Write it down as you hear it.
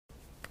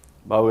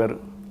బాబు గారు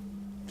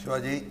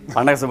శివాజీ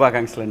పండగ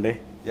శుభాకాంక్షలు అండి.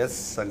 ఎస్,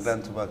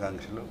 సంక్రాంతి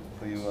శుభాకాంక్షలు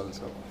ఫర్ యూ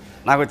ఆల్సో.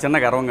 నాకు చిన్న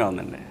గర్వంగా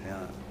ఉందండి.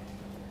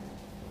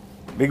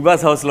 బిగ్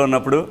బాస్ హౌస్లో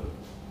ఉన్నప్పుడు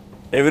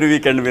ఎవ్రీ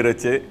వీకెండ్ మీరు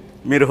వచ్చి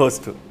మీరు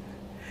హోస్ట్,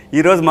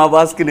 ఈరోజు మా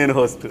బాస్కి నేను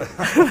హోస్ట్.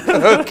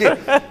 ఓకే,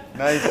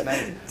 నైస్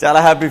నైస్, చాలా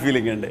హ్యాపీ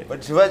ఫీలింగ్ అండి.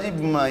 బట్ శివాజీ,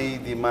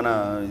 ఇది మన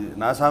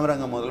నా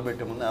సామిరంగం మొదలు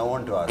పెట్టే ముందు ఐ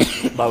వాంట్ టు ఆస్క్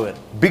బాబు గారు,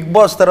 బిగ్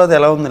బాస్ తర్వాత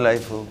ఎలా ఉంది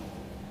life?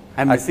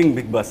 I'm missing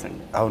big boss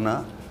అండి. అవునా?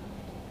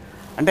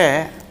 అంటే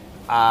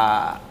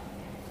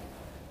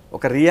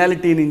ఒక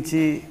రియాలిటీ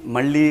నుంచి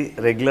మళ్ళీ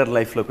రెగ్యులర్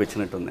లైఫ్లోకి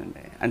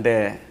వచ్చినట్టుందండి. అంటే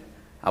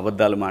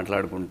అబద్ధాలు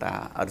మాట్లాడుకుంటా,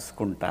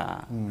 అరుచుకుంటా,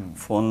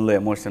 ఫోన్లో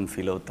ఎమోషన్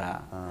ఫీల్ అవుతా,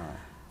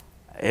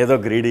 ఏదో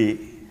గ్రీడీ,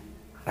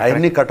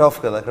 అవన్నీ కట్ ఆఫ్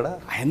కదా అక్కడ?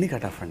 అవన్నీ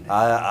కట్ ఆఫ్ అండి.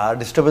 ఆ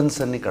డిస్టర్బెన్స్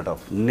అన్నీ కట్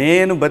ఆఫ్.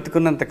 నేను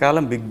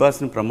బతుకున్నంతకాలం బిగ్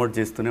బాస్ని ప్రమోట్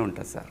చేస్తూనే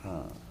ఉంటాను సార్.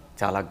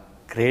 చాలా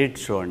గ్రేట్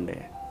షో అండి.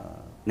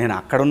 నేను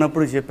అక్కడ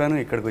ఉన్నప్పుడు చెప్పాను,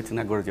 ఇక్కడికి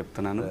వచ్చినాక కూడా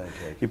చెప్తున్నాను.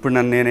 ఇప్పుడు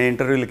నేను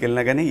ఇంటర్వ్యూలకు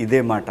వెళ్ళినా కానీ ఇదే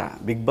మాట,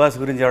 బిగ్ బాస్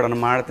గురించి ఎవడన్నా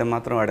మాడితే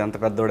మాత్రం వాడు ఎంత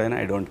పెద్దోడైనా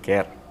ఐ డోంట్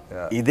కేర్,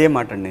 ఇదే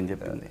మాట అండి నేను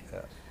చెప్పింది.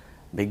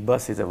 Big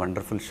boss is a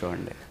wonderful show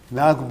అండి.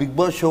 నాకు బిగ్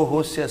బాస్ షో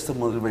హోస్ట్ చేస్తూ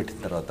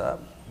మొదలుపెట్టిన తర్వాత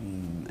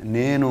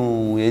నేను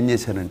ఏం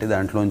చేశానంటే,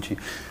 దాంట్లోంచి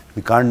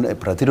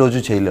ప్రతిరోజు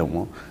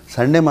చేయలేము,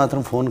 సండే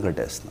మాత్రం ఫోన్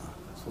కట్టేస్తున్నా.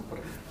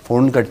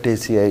 ఫోన్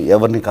కట్టేసి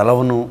ఎవరిని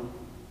కలవను,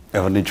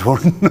 ఎవరిని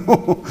చూడను.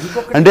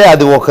 అంటే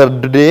అది ఒక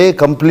డే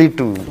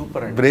కంప్లీట్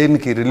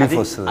బ్రెయిన్కి రిలీఫ్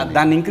వస్తుంది.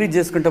 దాన్ని ఇంక్రీజ్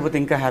చేసుకుంటే పోతే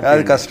ఇంకా హ్యాపీ.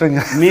 అది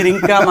కష్టంగా, మీరు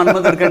ఇంకా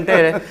మన్మధుడి కంటే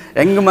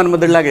యంగ్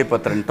మన్మధుడిలాగా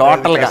అయిపోతారండి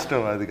టోటల్గా.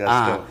 అది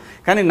కష్టం.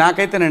 కానీ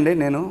నాకైతేనండి,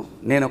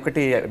 నేను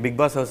ఒకటి బిగ్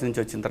బాస్ హౌస్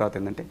నుంచి వచ్చిన తర్వాత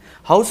ఏంటంటే,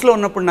 హౌస్లో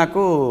ఉన్నప్పుడు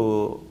నాకు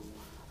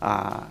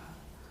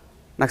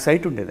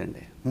సైట్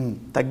ఉండేదండి,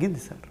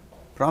 తగ్గింది సార్,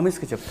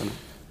 ప్రామిస్గా చెప్తున్నా.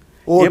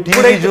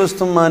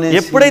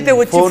 ఎప్పుడైతే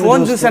వచ్చి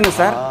ఫోన్ చూశాను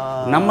సార్,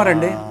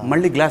 నమ్మరండి,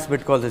 మళ్ళీ గ్లాస్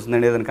పెట్టుకోవాల్సి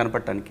వచ్చిందండి ఏదైనా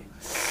కనపడటానికి.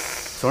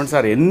 చూడండి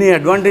సార్ ఎన్ని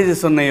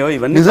అడ్వాంటేజెస్ ఉన్నాయో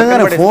ఇవన్నీ.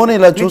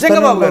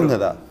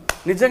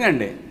 నిజంగా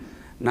అండి,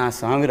 నా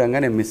స్వామి రంగా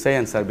నేను మిస్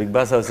అయ్యాను సార్ బిగ్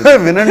బాస్ హౌస్.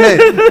 వినండి,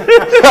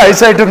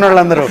 ఐసైట్ ఉన్న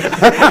వాళ్ళందరూ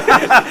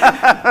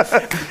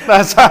నా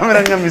స్వామి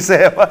రంగా మిస్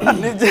అయ్యా.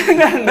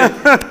 నిజంగా అండి,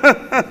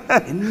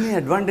 ఎన్ని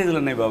అడ్వాంటేజ్లు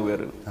ఉన్నాయి బాబు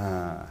గారు.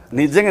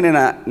 నిజంగా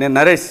నేను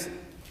నరేష్,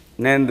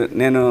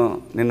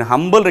 నేను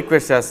హంబుల్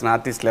రిక్వెస్ట్ చేస్తున్నా,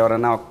 ఆర్టిస్టులు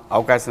ఎవరైనా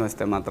అవకాశం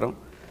ఇస్తే మాత్రం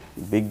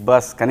బిగ్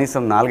బాస్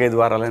కనీసం 4-5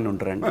 వారాలైనా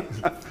ఉంటారండి.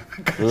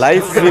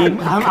 లైఫ్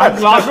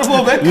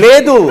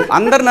లేదు,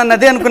 అందరు నన్ను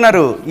అదే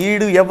అనుకున్నారు,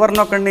 ఈడు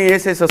ఎవరినొక్కడిని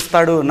వేసేసి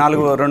వస్తాడు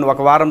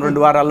 1 వారం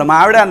 2 వారాల్లో, మా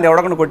ఆవిడ అంత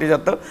ఎవడొకడిని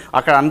కొట్టేసేస్తావు,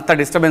 అక్కడ అంత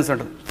డిస్టర్బెన్స్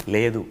ఉంటుంది.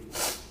 లేదు,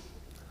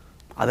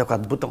 అదొక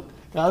అద్భుతం.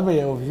 కాదు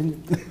భయ్య,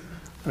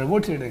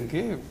 ప్రమోట్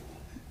చేయడానికి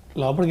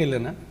లోపలికి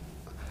వెళ్ళానా,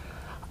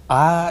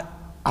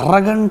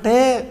 అరగంటే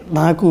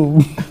నాకు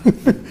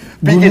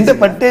గుండె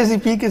పట్టేసి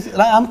పీకేసి,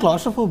 ఐఎమ్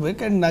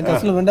క్లాస్ట్రోఫోబిక్ అండ్ నాకు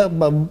అసలు అంటే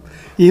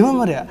ఏమో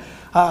మరి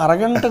ఆ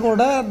అరగంట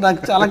కూడా నాకు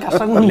చాలా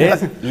కష్టంగా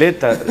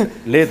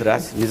లేదు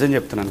రాజ్, నిజం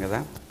చెప్తున్నాను కదా.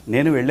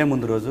 నేను వెళ్ళే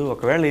ముందు రోజు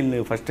ఒకవేళ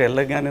వీళ్ళు ఫస్ట్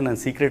వెళ్ళగానే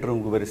నన్ను సీక్రెట్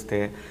రూమ్కి భరిస్తే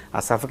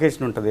ఆ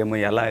సఫకేషన్ ఉంటుందేమో,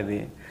 ఎలా ఇది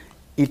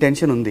ఈ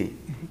టెన్షన్ ఉంది.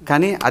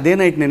 కానీ అదే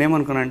నైట్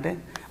నేనేమనుకున్నా అంటే,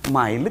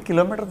 మా ఇల్లు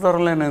కిలోమీటర్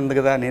దూరంలోనే ఉంది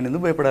కదా, నేను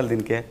ఎందుకు భయపడాలి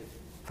దీనికే,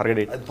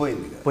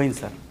 పోయింది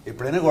సార్.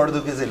 ఎప్పుడైనా గోడ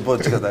దూకేసి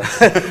వెళ్ళిపోవచ్చు కదా.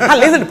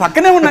 లేదండి,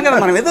 పక్కనే ఉన్నాం కదా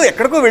మనం, ఏదో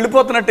ఎక్కడికో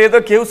వెళ్ళిపోతున్నట్టు, ఏదో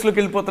కేవ్స్లోకి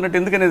వెళ్ళిపోతున్నట్టు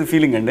ఎందుకనేది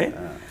ఫీలింగ్ అండి.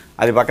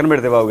 అది పక్కన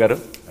పెడితే బాబు గారు,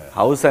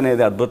 హౌస్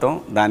అనేది అద్భుతం.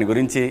 దాని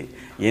గురించి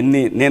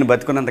నేను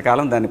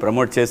బతుకున్నంతకాలం దాన్ని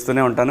ప్రమోట్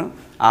చేస్తూనే ఉంటాను.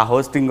 ఆ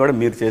హోస్టింగ్ కూడా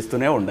మీరు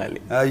చేస్తూనే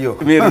ఉండాలి. అయ్యో,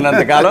 మీరు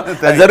ఉన్నంతకాలం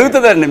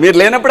జరుగుతుందండి. మీరు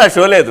లేనప్పుడు ఆ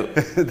షో లేదు.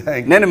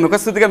 నేను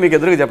ముఖస్థుతిగా మీకు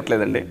ఎదురుగా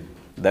చెప్పట్లేదండి.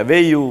 ద వే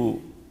యూ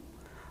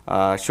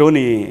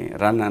షోని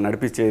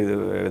నడిపించే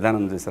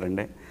విధానం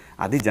చూసారండి,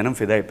 అది జనం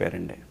ఫిదా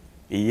అయిపోయారండి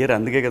ఈ ఇయర్.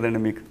 అందుకే కదండి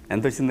మీకు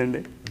ఎంత వచ్చిందండి,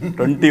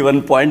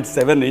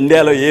 21.7.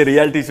 ఇండియాలో ఏ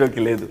రియాలిటీ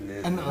షోకి లేదు.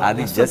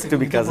 అది జస్ట్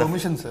బికాజ్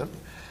సార్.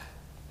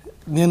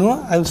 నేను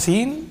ఐ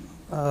సీన్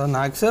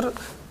నాకు సార్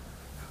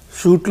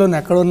షూట్లో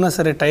ఎక్కడ ఉన్నా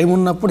సరే టైం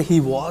ఉన్నప్పుడు he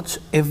watch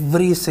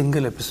every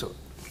single episode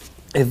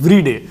every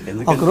day.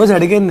 ఒకరోజు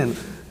అడిగాను నేను,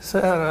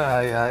 సార్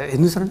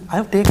ఎందుకు sir, I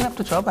have taken up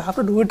the job, I have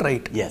to do it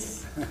right. Yes,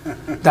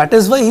 that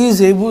is why he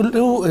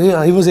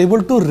was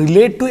able to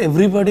relate to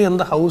everybody in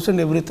the house and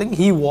everything.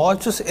 He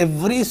watches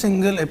every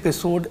single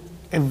episode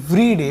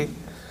every day.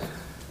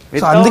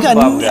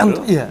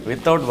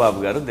 Without బాబు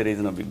గారు there is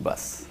no big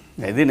boss.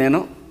 ఇది నేను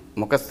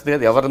ముఖస్థితిగా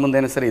ఎవరి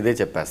ముందైనా సరే ఇదే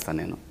చెప్పేస్తాను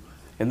నేను.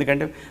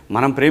 ఎందుకంటే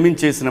మనం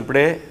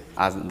ప్రేమించేసినప్పుడే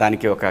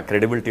దానికి ఒక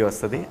క్రెడిబిలిటీ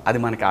వస్తుంది, అది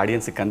మనకి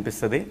ఆడియన్స్కి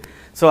కనిపిస్తుంది.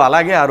 సో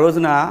అలాగే ఆ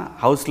రోజున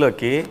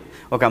హౌస్లోకి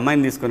ఒక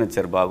అమ్మాయిని తీసుకొని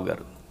వచ్చారు బాబు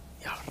గారు.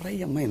 ఎవరా ఈ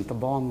అమ్మాయి ఎంత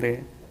బాగుంది,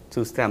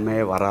 చూస్తే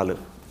అమ్మాయి వరాలు,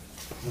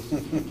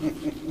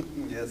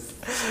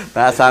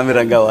 నా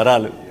సామిరంగా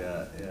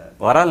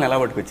వరాలను ఎలా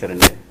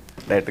పట్టుకొచ్చారండి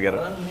డైరెక్టర్ గారు?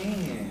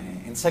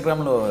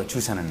 ఇన్స్టాగ్రామ్లో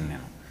చూశానండి.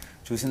 నేను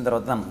చూసిన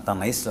తర్వాత తన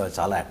నైస్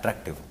చాలా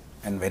attractive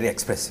and very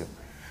expressive.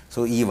 So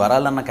ఈ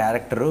వరాలు అన్న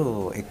క్యారెక్టరు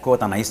ఎక్కువ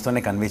తన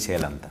నైస్తోనే కన్వే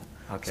చేయాలంట.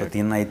 సో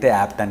తినైతే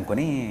యాప్ట్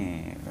అనుకొని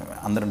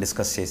అందరం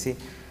డిస్కస్ చేసి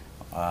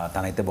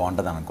తనైతే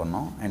బాగుంటుంది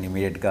అనుకున్నాం. అండ్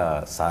ఇమీడియట్గా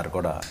సార్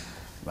కూడా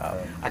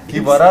ఈ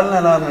వరాలను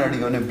ఎలా అని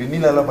అడిగా, నేను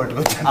బిన్నీలు ఎలా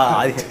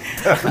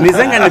పట్టుకొచ్చాను.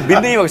 నిజంగా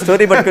బిన్ని ఒక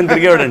స్టోరీ పట్టుకొని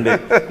తిరిగేవాడు అండి.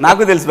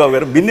 నాకు తెలుసు బాబు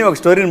గారు, బిన్ని ఒక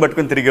స్టోరీని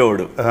పట్టుకొని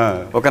తిరిగేవాడు.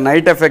 ఒక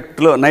నైట్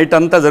ఎఫెక్ట్లో నైట్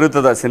అంతా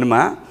జరుగుతుంది ఆ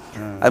సినిమా,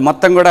 అది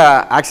మొత్తం కూడా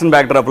యాక్షన్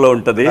బ్యాక్డ్రాప్లో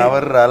ఉంటుంది.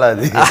 ఎవరు రాలా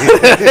అది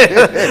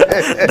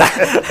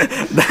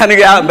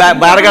దానికి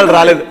బారగాళ్ళు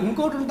రాలేదు.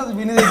 ఇంకోటి ఉంటుంది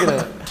విని దగ్గర,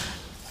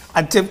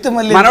 అది చెప్తే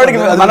మళ్ళీ మనోడికి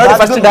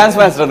ఫస్ట్ డాన్స్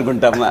మాస్టర్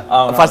అనుకుంటాం.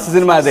 ఫస్ట్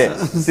సినిమా అదే,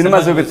 సినిమా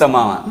చూపిస్తాం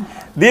మామ.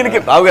 దీనికి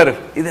బాబు గారు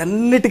ఇది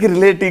అన్నిటికీ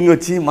రిలేటింగ్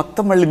వచ్చి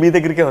మొత్తం మళ్ళీ మీ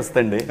దగ్గరికే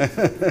వస్తండి.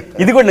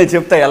 ఇది కూడా నేను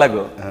చెప్తా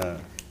ఎలాగో.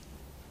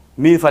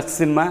 మీ ఫస్ట్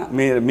సినిమా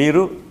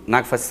మీరు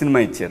నాకు ఫస్ట్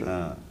సినిమా ఇచ్చారు.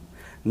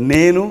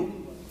 నేను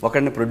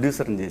ఒకడిని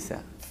ప్రొడ్యూసర్ని చేశా,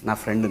 నా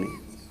ఫ్రెండ్ని.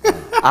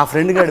 ఆ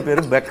ఫ్రెండ్ గారి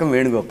పేరు బెక్కం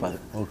వేణుగోపాల్.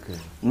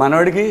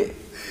 మనోడికి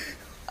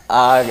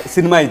ఆ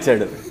సినిమా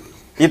ఇచ్చాడు,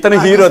 ఇతను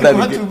హీరో.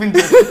 దానికి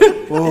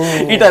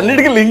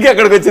వీటన్నిటికీ లింక్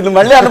ఎక్కడికి వచ్చింది,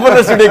 మళ్ళీ అనుపూర్ణ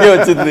స్టూడియోకి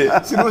వచ్చింది.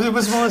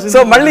 సో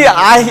మళ్ళీ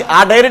ఆ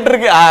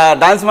డైరెక్టర్కి, ఆ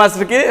డాన్స్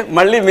మాస్టర్కి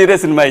మళ్ళీ మీరే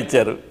సినిమా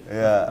ఇచ్చారు.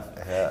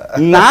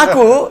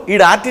 నాకు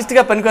ఈడు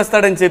ఆర్టిస్ట్గా పనికి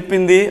వస్తాడని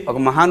చెప్పింది ఒక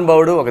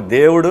మహానుభావుడు, ఒక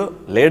దేవుడు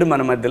లేడు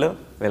మన మధ్యలో,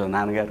 వీళ్ళ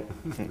నాన్నగారు.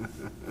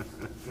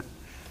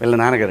 వీళ్ళ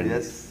నాన్నగారు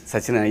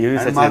సచిన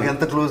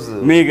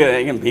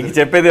మీకు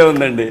చెప్పేదే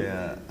ఉందండి.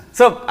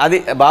 సో అది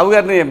బాబు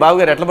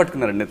గారు ఎట్లా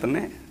పట్టుకున్నారండి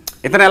ఇతన్ని?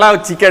 ఇతను ఎలా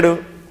చిక్కాడు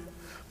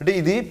అంటే,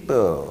 ఇది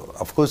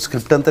అఫ్కోర్స్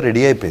స్క్రిప్ట్ అంతా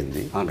రెడీ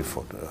అయిపోయింది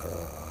బిఫోర్.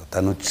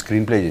 తను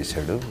స్క్రీన్ ప్లే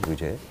చేశాడు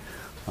విజయ్,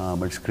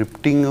 బట్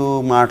స్క్రిప్టింగ్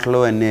మాటలు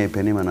అన్నీ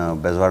అయిపోయినాయి. మన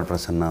బెజవాడ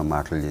ప్రసన్న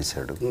మాటలు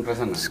చేశాడు.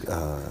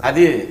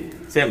 అది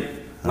సేమ్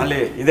మళ్ళీ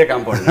ఇదే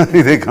కాంపౌండ్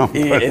ఇదే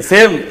కాంపౌండ్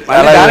సేమ్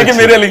దానికి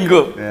మీరే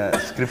లింకు.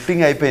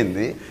 స్క్రిప్టింగ్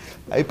అయిపోయింది.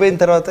 అయిపోయిన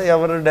తర్వాత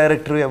ఎవరు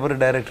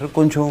డైరెక్టర్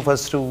కొంచెం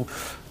ఫస్ట్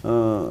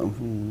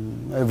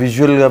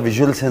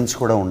విజువల్ సెన్స్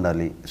కూడా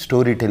ఉండాలి,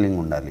 స్టోరీ టెల్లింగ్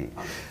ఉండాలి.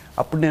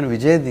 అప్పుడు నేను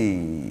విజయ్ది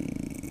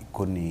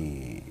కొన్ని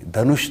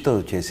ధనుష్తో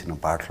చేసిన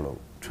పాటలు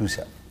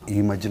చూసా ఈ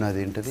మధ్యన.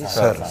 అదేంటది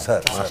సార్,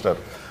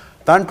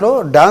 దాంట్లో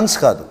డాన్స్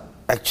కాదు,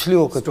 యాక్చువల్లీ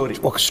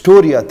ఒక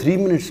స్టోరీ, ఆ 3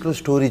 minutesలో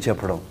స్టోరీ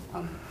చెప్పడం,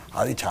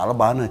 అది చాలా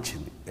బాగా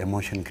నచ్చింది.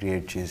 ఎమోషన్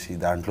క్రియేట్ చేసి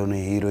దాంట్లోనే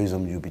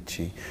హీరోయిజం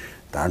చూపించి,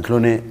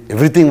 దాంట్లోనే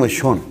everything was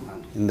shown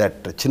in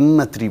that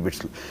చిన్న 3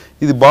 bits.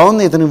 ఇది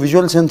బాగుంది, ఇతని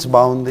విజువల్ సెన్స్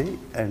బాగుంది.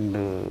 అండ్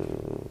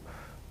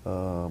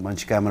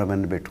మంచి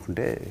కెమెరామెన్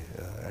పెట్టుకుంటే,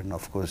 అండ్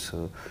ఆఫ్ కోర్స్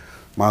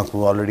మాకు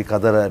ఆల్రెడీ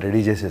కథ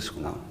రెడీ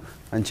చేసేసుకున్నాం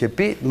అని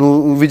చెప్పి,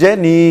 నువ్వు విజయ్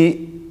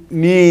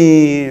నీ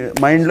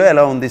మైండ్లో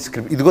ఎలా ఉంది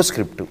స్క్రిప్ట్, ఇదిగో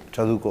స్క్రిప్ట్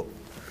చదువుకో,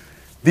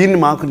 దీన్ని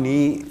మాకు నీ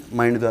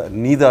మైండ్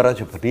నీ ద్వారా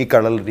చెప్పు,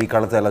 నీ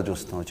కళతో ఎలా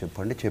చూస్తున్నావు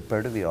చెప్పండి.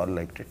 చెప్పాడు, వి ఆల్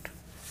లైక్ ఇట్.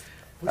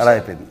 అలా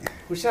అయిపోయింది.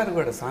 హుషారు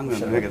కూడా సాంగ్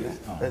కదా,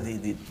 అది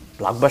ఇది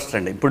బ్లాక్ బస్టర్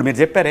అండి. ఇప్పుడు మీరు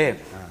చెప్పారే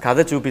కథ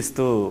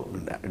చూపిస్తూ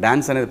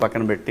డ్యాన్స్ అనేది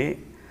పక్కన పెట్టి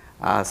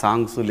ఆ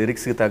సాంగ్స్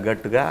లిరిక్స్కి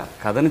తగ్గట్టుగా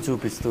కథను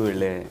చూపిస్తూ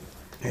వెళ్ళే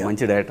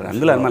మంచి డైరెక్టర్.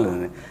 అందులో అనుమానం,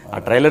 ఆ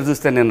ట్రైలర్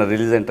చూస్తే నేను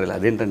రిలీజ్ అయిన ట్రైలర్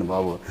అదేంటండి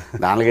బాబు,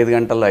 4-5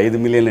 గంటల్లో 5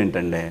 million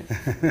ఏంటండి,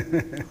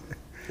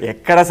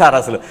 ఎక్కడ సార్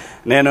అసలు.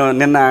 నేను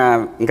నిన్న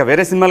ఇంకా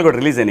వేరే సినిమాలు కూడా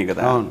రిలీజ్ అయినాయి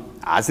కదా,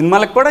 ఆ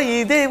సినిమాలకు కూడా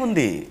ఇదే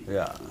ఉంది.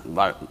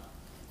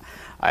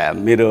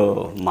 మీరు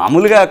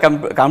మామూలుగా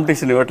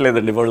కాంపిటీషన్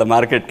ఇవ్వట్లేదండి వాళ్ళ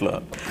మార్కెట్లో.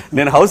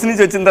 నేను హౌస్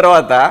నుంచి వచ్చిన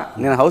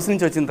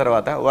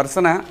తర్వాత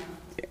వరుసన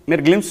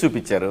మీరు గ్లిమ్స్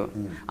చూపించారు.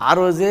 ఆ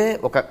రోజే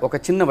ఒక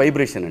చిన్న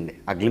వైబ్రేషన్ అండి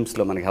ఆ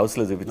గ్లిమ్స్లో మనకి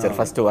హౌస్లో చూపించారు.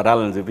 ఫస్ట్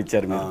వరాలను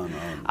చూపించారు మీరు.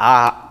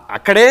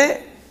 అక్కడే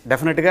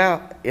డెఫినెట్గా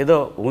ఏదో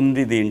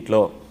ఉంది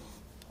దీంట్లో,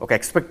 ఒక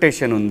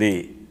ఎక్స్పెక్టేషన్ ఉంది.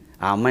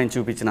 ఆ అమ్మాయిని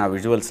చూపించిన ఆ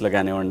విజువల్స్లో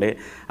కానివ్వండి,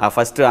 ఆ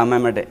ఫస్ట్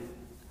అమ్మాయి అంటే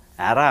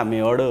యారా మీ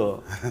వాడు,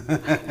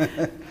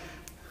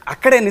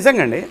 అక్కడే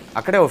నిజంగా అండి,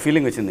 అక్కడే ఒక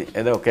ఫీలింగ్ వచ్చింది.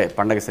 ఏదో ఓకే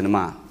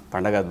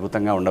పండగ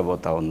అద్భుతంగా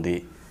ఉండబోతా ఉంది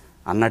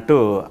అన్నట్టు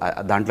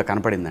దాంట్లో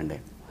కనపడిందండి.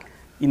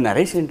 ఈ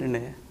నరేష్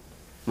ఏంటండి,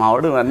 మా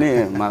వాడు అన్నీ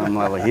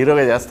మా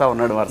హీరోగా చేస్తూ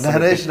ఉన్నాడు.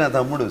 నరేష్ నా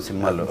తమ్ముడు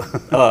సినిమాలో,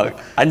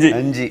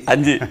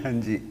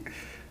 అంజీ.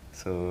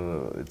 సో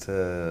ఇట్స్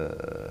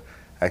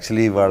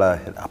యాక్చువల్లీ ఇవాళ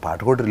ఆ పాట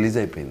కూడా రిలీజ్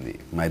అయిపోయింది.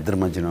 మా ఇద్దరి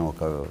మధ్యన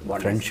ఒక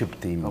ఫ్రెండ్షిప్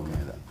థీమ్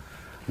మీద,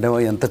 అంటే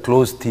ఎంత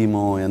క్లోజ్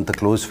థీమో, ఎంత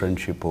క్లోజ్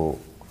ఫ్రెండ్షిప్పో,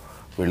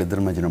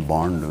 వీళ్ళిద్దరి మధ్యన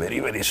bond, very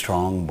very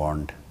strong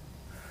bond.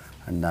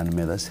 And దాని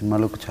మీద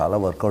సినిమాలోకి చాలా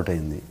వర్కౌట్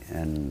అయింది.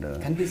 అండ్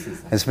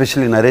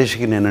ఎస్పెషల్లీ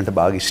నరేష్కి నేనంటే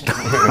బాగా ఇష్టం,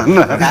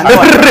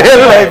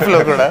 రియల్ లైఫ్లో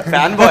కూడా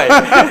ఫ్యాన్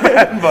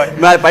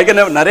బాయ్. పైగా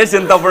నరేష్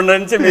ఎంత అప్పటి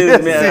నుంచి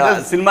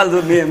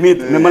సినిమాలు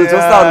మిమ్మల్ని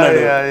చూస్తా ఉన్నాడు.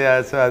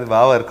 సో అది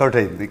బాగా వర్కౌట్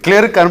అయింది,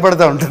 క్లియర్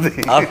కనపడతా ఉంటుంది,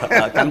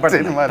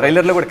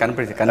 ట్రైలర్లో కూడా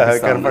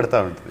కనపడతా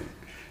ఉంటుంది.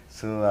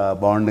 సో ఆ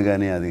బాండ్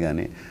కానీ అది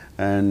కానీ.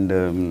 అండ్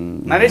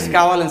నరేష్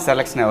కావాలని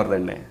సెలక్షన్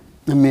ఎవరిదండి?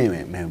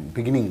 మేము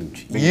బిగినింగ్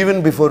నుంచి, ఈవెన్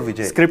బిఫోర్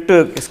విజయ్,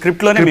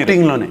 స్క్రిప్ట్లోనే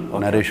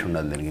నరేష్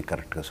ఉండాలి, దానికి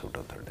కరెక్ట్గా సూట్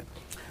అవుతాడు.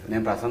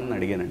 నేను ప్రసన్న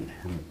అడిగానండి,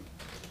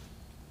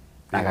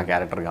 నాకు ఆ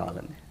క్యారెక్టర్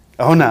కావాలండి.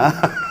 అవునా,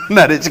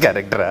 నరేష్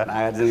క్యారెక్టరా?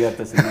 నాగార్జున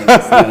గారితో సినిమా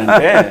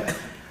అంటే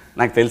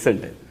నాకు తెలుసు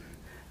అంటే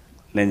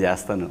నేను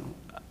చేస్తాను,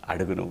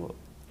 అడుగు నువ్వు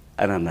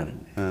అని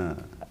అన్నారండి.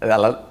 అది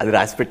అలా అది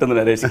రాసి పెట్టింది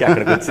నరేష్కి,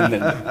 అక్కడికి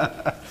వచ్చిందండి.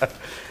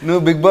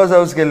 నువ్వు బిగ్ బాస్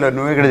హౌస్కి వెళ్ళావు,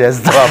 నువ్వు ఇక్కడ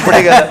చేస్తావు, అప్పుడే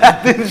కదా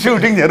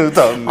షూటింగ్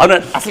జరుగుతా ఉంది. అవును,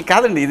 అసలు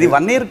కాదండి, ఇది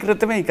 1 year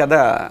క్రితమే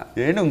కదా.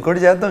 ఏంటి ఇంకోటి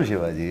చేద్దాం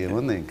శివాజీ,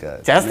 ఏముంది ఇంకా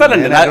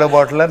చేస్తానండి,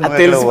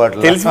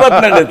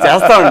 తెలిసిపోతుందండి,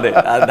 చేస్తామండి,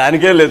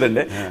 దానికేం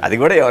లేదండి. అది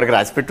కూడా ఎవరికి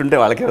రాసి పెట్టుంటే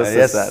వాళ్ళకే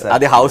వస్తుంది సార్.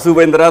 అది హౌస్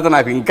పోయిన తర్వాత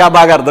నాకు ఇంకా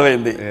బాగా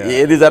అర్థమైంది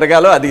ఏది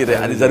జరగాలో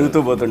అది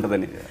జరుగుతూ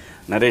పోతుంటుందని.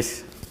 నరేష్,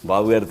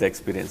 బాబు గారితో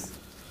ఎక్స్పీరియన్స్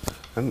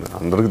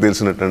అందరికి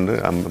తెలిసినట్టండి,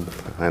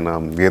 ఆయన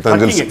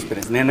గీతాంజలి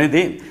ఎక్స్పీరియన్స్. నేను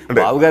ఇది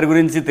బాబు గారి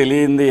గురించి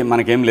తెలియంది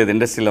మనకేం లేదు,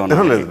 ఇండస్ట్రీలో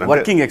ఉన్న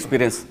working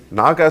experience.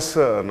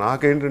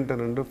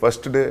 నాకేంటంటేనండి,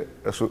 first day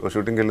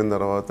shooting వెళ్ళిన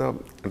తర్వాత,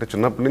 అంటే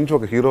చిన్నప్పటి నుంచి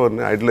ఒక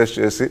హీరోని ఐడలైజ్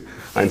చేసి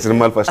ఆయన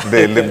సినిమాలు ఫస్ట్ డే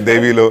వెళ్ళి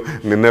దేవిలో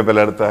నిన్నే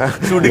పెళ్ళాడతా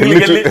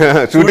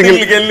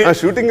షూటింగ్కి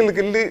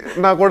వెళ్ళి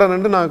నాకు కూడా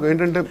అంటే నాకు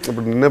ఏంటంటే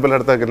ఇప్పుడు నిన్నే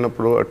పెళ్ళాడతాకి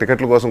వెళ్ళినప్పుడు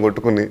టికెట్ల కోసం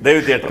కొట్టుకుని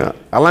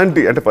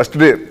అలాంటి అంటే ఫస్ట్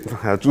డే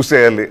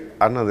చూసేయాలి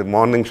అన్నది,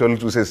 మార్నింగ్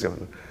షోలు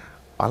చూసేసేవాడిని.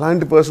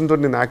 అలాంటి పర్సన్తో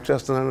నేను యాక్ట్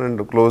చేస్తున్నాను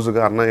అండ్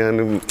క్లోజ్గా అన్నయ్య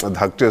అని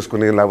హక్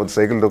చేసుకుని లేకపోతే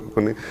cycle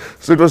దొక్కుని.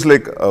 So it was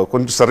like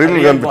కొంచెం సరైన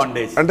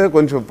అంటే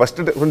కొంచెం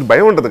ఫస్ట్ డే కొంచెం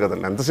భయం ఉంటుంది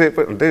కదండి,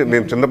 ఎంతసేపు అంటే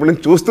నేను చిన్నప్పటి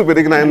నుంచి చూస్తూ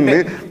పెరిగిన ఆయన్ని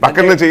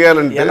పక్కనే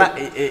చేయాలంటే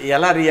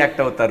ఎలా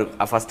రియాక్ట్ అవుతారు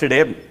ఆ ఫస్ట్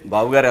డే,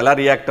 బాబు గారు ఎలా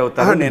రియాక్ట్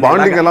అవుతారు,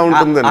 బాండింగ్ ఎలా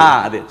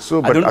ఉంటుందని. సో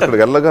బట్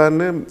అక్కడికి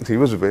వెళ్ళగానే హీ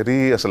వాజ్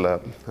వెరీ, అసలు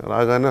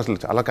రాగానే అసలు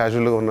చాలా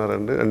క్యాజువల్గా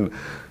ఉన్నారండి. అండ్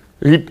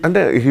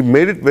అంటే he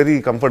made it very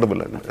comfortable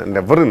అండి. అండ్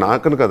ఎవరు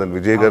నాకని కదండి,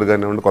 విజయ్ గారు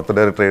కానివ్వండి, కొత్త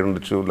డైరెక్టర్ అయి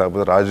ఉండొచ్చు,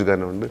 లేకపోతే రాజు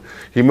కానివ్వండి,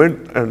 హీ మేడ్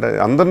అంటే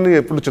అందరినీ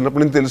ఎప్పుడు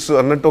చిన్నప్పటి నుంచి తెలుసు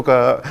అన్నట్టు ఒక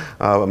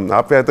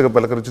ఆప్యాయతగా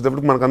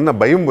పలకరించేటప్పుడు మనకు అన్న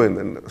భయం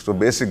పోయిందండి. సో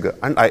బేసిక్గా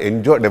and I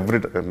enjoyed every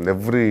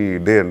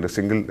day అండి,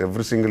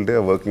 every single day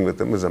working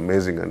with him is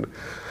amazing అండి.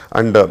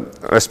 అండ్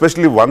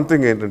ఎస్పెషలీ వన్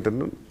థింగ్ ఏంటంటే,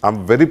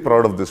 I'm very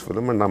proud of this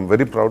film and I'm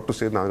very proud to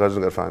say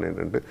Nagarjuna గారి ఫ్యాన్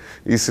ఏంటంటే,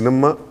 ఈ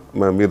cinema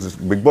మీరు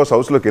big boss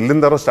హౌస్లోకి వెళ్ళిన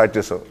తర్వాత స్టార్ట్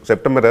చేసాం,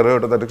 సెప్టెంబర్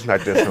 21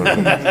 స్టార్ట్ చేసాం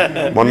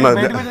మొన్న.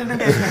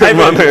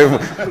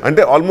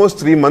 అంటే ఆల్మోస్ట్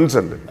 3 months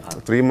అండి.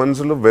 3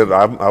 monthsలో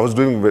I was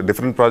doing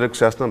different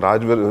projects చేస్తున్నాను,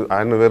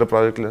 ఆయన వేరే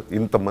ప్రాజెక్టులు,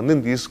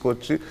 ఇంతమందిని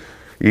తీసుకొచ్చి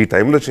ఈ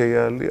టైంలో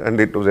చేయాలి. And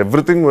it was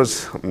everything was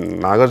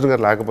Nagarjuna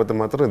గారు లేకపోతే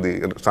మాత్రం ఇది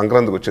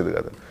సంక్రాంతికి వచ్చేది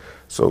కదా.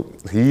 సో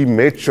హీ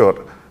మేడ్ ష్యూర్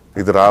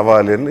ఇది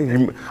రావాలి అని,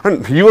 and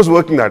he was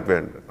working that way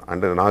అండి.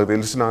 అంటే నాకు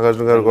తెలిసి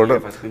నాగార్జున గారు కూడా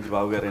ఫస్ట్ నుంచి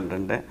బాబు గారు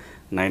ఏంటంటే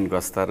 9కి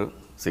వస్తారు,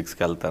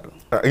 6కి వెళ్తారు.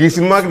 ఈ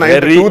సినిమాకి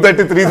వెరీ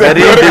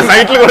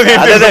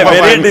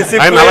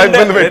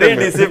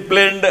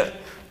డిసిప్లిన్డ్,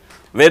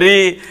 వెరీ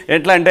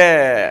ఎట్లా అంటే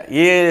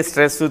ఏ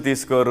స్ట్రెస్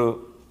తీసుకోరు.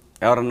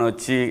 ఎవరన్నా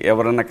వచ్చి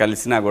ఎవరన్నా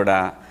కలిసినా కూడా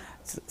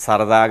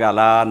సరదాగా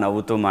అలా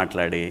నవ్వుతూ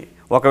మాట్లాడి,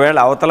 ఒకవేళ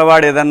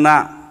అవతలవాడు ఏదన్నా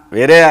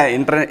వేరే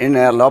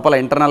లోపల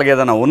ఇంటర్నల్గా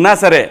ఏదన్నా ఉన్నా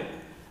సరే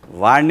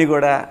వాడిని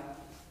కూడా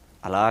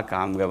అలా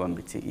కామ్గా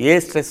పంపించి ఏ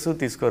స్ట్రెస్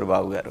తీసుకోరు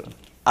బాబు గారు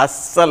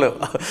అస్సలు.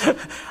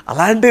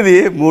 అలాంటిది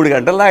 3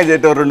 గంటల్లాగా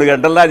చేయటం, 2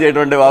 గంటల్లాగా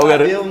చేయటం అంటే బాబు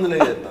గారు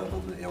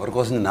ఎవరి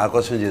కోసం, నా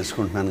కోసం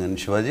చేసుకుంటున్నాను కానీ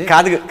శివాజీ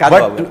కాదు.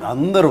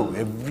 అందరూ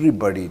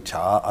ఎవ్రీబడి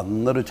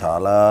అందరూ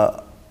చాలా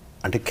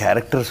అంటే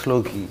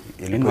క్యారెక్టర్స్లోకి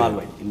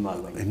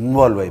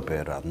ఇన్వాల్వ్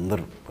అయిపోయారు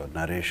అందరూ.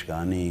 నరేష్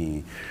కానీ,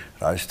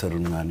 రాజ్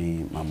తరుణ్ కానీ,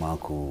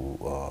 మాకు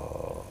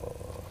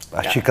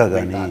అషిక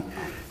కానీ,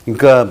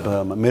 ఇంకా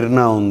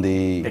మిర్నా ఉంది,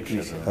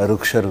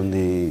 రుక్షర్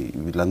ఉంది,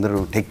 వీళ్ళందరూ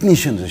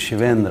టెక్నీషియన్స్,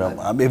 శివేంద్ర,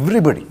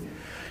 ఎవ్రీబడి.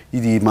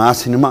 ఇది మా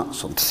సినిమా,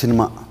 సొంత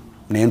సినిమా,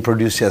 నేను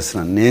ప్రొడ్యూస్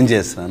చేస్తున్నాను, నేను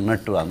చేస్తున్నాను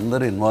అన్నట్టు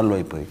అందరూ ఇన్వాల్వ్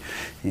అయిపోయి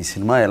ఈ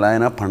సినిమా ఎలా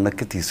అయినా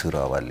పండగకి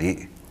తీసుకురావాలి,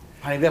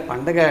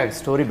 పండగ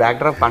స్టోరీ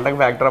బ్యాక్డ్రాప్,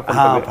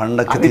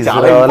 పండగకి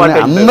తీసుకురావాలని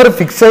అందరూ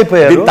ఫిక్స్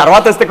అయిపోయారు.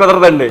 తర్వాత వస్తే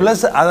కుదరదండి.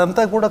 ప్లస్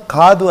అదంతా కూడా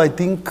కాదు, ఐ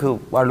థింక్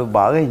వాళ్ళు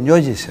బాగా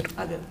ఎంజాయ్ చేశారు.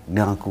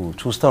 నాకు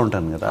చూస్తూ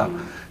ఉంటాను కదా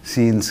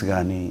సీన్స్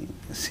కానీ,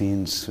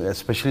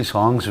 especially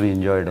songs we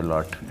enjoyed a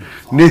lot.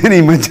 నేను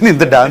ఈ మధ్యన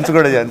ఇంత డాన్స్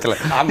కూడా చేయించలే,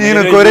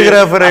 ఈయన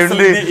కోరియోగ్రాఫర్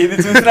అయ్యండి,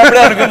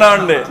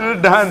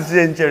 డాన్స్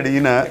చేయించాడు,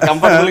 ఈయన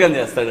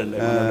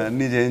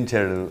అన్నీ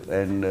చేయించాడు.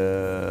 అండ్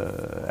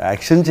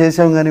యాక్షన్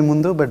చేసాం కానీ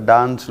ముందు, బట్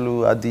డాన్స్లు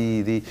అది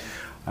ఇది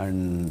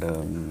అండ్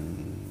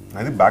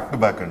అది బ్యాక్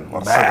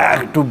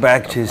టు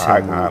బ్యాక్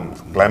చేసాము.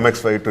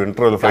 Climax fight,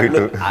 interval fight,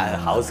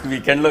 house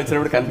weekend లో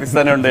వచ్చినప్పుడు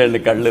కనిపిస్తానే ఉండేయండి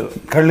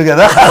కళ్ళు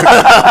కదా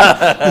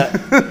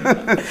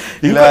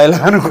ఇలా ఇలా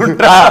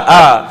అనుకుంటా.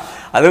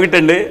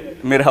 అదొకటండి,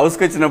 మీరు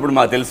హౌస్కి వచ్చినప్పుడు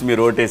మాకు తెలుసు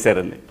మీరు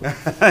ఓటేశారని.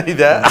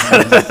 ఇదా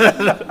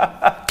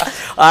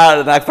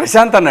నాకు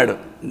ప్రశాంత్ అన్నాడు,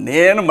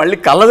 నేను మళ్ళీ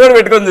కళ్ళజోడు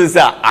పెట్టుకొని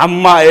చూసా,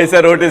 అమ్మ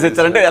వేసారు ఓటేసి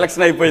వచ్చారంటే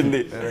ఎలక్షన్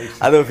అయిపోయింది,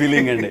 అదో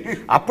ఫీలింగ్ అండి.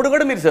 అప్పుడు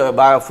కూడా మీరు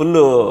బాగా ఫుల్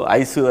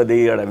ఐస్ అది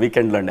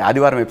వీకెండ్లో అండి,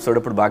 ఆదివారం ఎపిసోడ్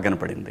అప్పుడు బాగా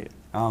కనపడింది.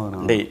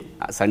 అంటే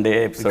Sunday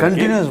episode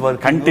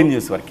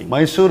continuous working.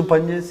 Mysore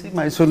పనిచేసి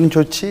మైసూర్ నుంచి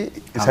వచ్చి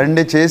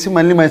సండే చేసి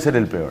మళ్ళీ మైసూర్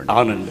వెళ్ళిపోయాడు.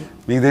 అవునండి,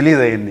 మీకు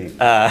తెలియదు అవన్నీ.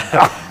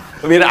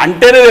 మీరు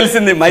అంటేనే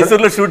తెలిసింది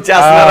మైసూర్లో షూట్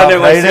చేస్తున్నారనే.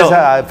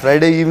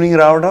 ఫ్రైడే ఈవినింగ్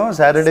రావడం,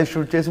 సాటర్డే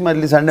షూట్ చేసి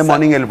మళ్ళీ సండే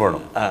మార్నింగ్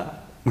వెళ్ళిపోవడం.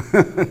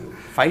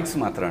 ఫైట్స్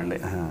మాత్రం అండి,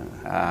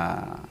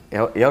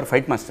 ఎవరు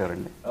ఫైట్ మాస్టర్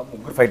అండి?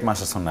 3 ఫైట్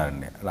మాస్టర్స్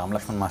ఉన్నారండి.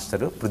 Ramalakshman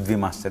master, Prithvi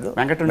master,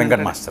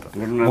 Venkat master,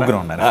 3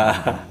 ఉన్నారు.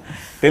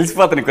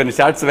 తెలిసిపోతున్నాయి కొన్ని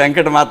షార్ట్స్,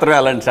 వెంకట్ మాత్రమే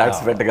అలాంటి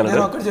షార్ట్స్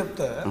పెట్టగలరు. ఒకటి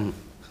చెప్తా,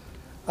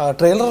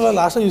 ట్రైలర్లో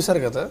లాస్ట్లో చూసారు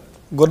కదా,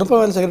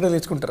 గుర్రపల్లి సెక్రటరీ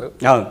ఇచ్చుకుంటారు,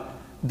 అవును.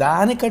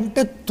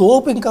 దానికంటే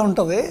తోపు ఇంకా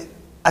ఉంటుంది.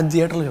 అది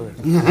థియేటర్లో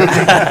చూడండి.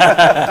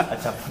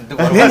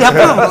 నేను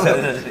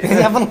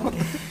చెప్పను.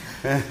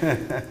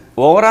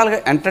 ఓవరాల్గా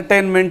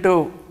ఎంటర్టైన్మెంట్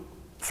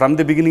ఫ్రమ్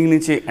ది బిగినింగ్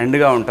నుంచి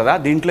ఎండ్గా ఉంటుందా?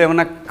 దీంట్లో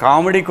ఏమన్నా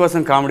కామెడీ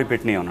కోసం కామెడీ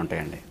పెట్టినవి ఏమైనా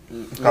ఉంటాయండి?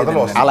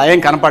 అలా ఏం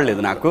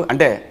కనపడలేదు నాకు.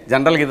 అంటే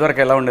జనరల్గా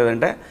ఇదివరకు ఎలా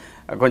ఉండేదంటే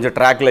కొంచెం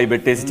ట్రాక్లు అవి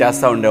పెట్టేసి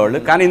చేస్తూ ఉండేవాళ్ళు,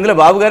 కానీ ఇందులో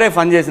బాబు గారే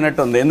ఫన్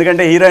చేసినట్టు ఉంది.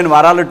 ఎందుకంటే హీరోయిన్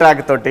వరాలు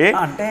ట్రాక్ తోటి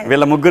అంటే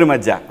వీళ్ళ ముగ్గురి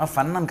మధ్య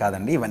ఫన్ అని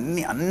కాదండి,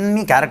 ఇవన్నీ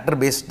అన్ని క్యారెక్టర్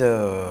బేస్డ్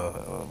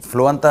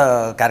ఫ్లో అంతా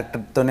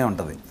క్యారెక్టర్తోనే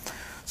ఉంటుంది.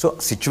 సో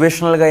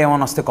సిచ్యువేషనల్గా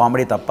ఏమైనా వస్తే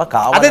కామెడీ తప్ప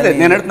అదే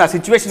నేను అడుగుతున్నా,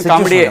 సిచ్యువేషన్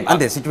కామెడీ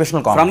అంతే,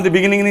 situational comedy from the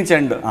beginning నుంచి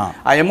ఎండ్.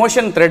 ఆ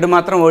ఎమోషన్ థ్రెడ్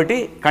మాత్రం ఒకటి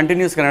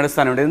కంటిన్యూస్గా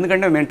నడుస్తూనే ఉంటుంది.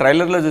 ఎందుకంటే మేము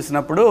ట్రైలర్లో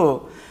చూసినప్పుడు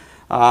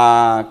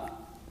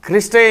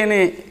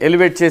క్రిస్టయ్యని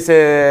ఎలివేట్ చేసే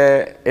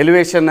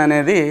ఎలివేషన్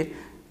అనేది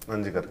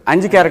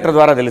అంజి క్యారెక్టర్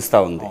ద్వారా తెలుస్తూ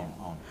ఉంది.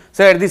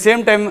 So at the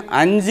same time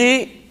Anji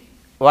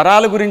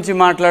వరాల గురించి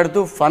మాట్లాడుతూ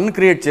ఫన్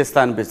క్రియేట్ చేస్తా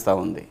అనిపిస్తూ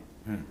ఉంది.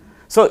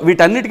 సో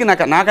వీటన్నిటికీ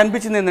నాకు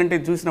అనిపించింది ఏంటంటే,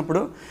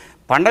 చూసినప్పుడు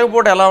పండగ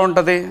పూట ఎలా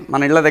ఉంటుంది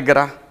మన ఇళ్ళ దగ్గర,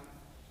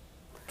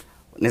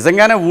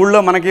 నిజంగానే ఊళ్ళో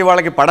మనకి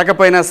వాళ్ళకి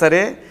పడకపోయినా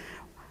సరే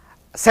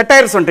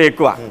సెటైర్స్ ఉంటాయి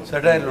ఎక్కువ,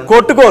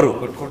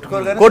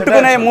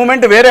 కొట్టుకునే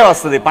మూమెంట్ వేరే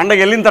వస్తుంది, పండగ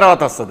వెళ్ళిన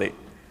తర్వాత వస్తుంది.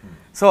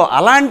 సో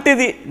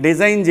అలాంటిది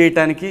డిజైన్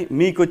చేయడానికి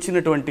మీకు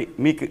వచ్చినటువంటి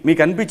మీకు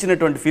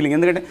అనిపించినటువంటి ఫీలింగ్,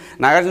 ఎందుకంటే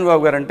నాగార్జున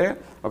బాబు గారు అంటే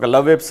ఒక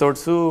లవ్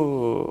ఎపిసోడ్సు,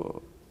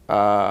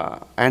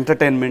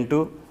 ఎంటర్టైన్మెంటు,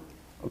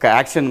 ఒక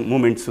యాక్షన్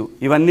మూమెంట్స్,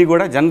 ఇవన్నీ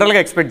కూడా జనరల్గా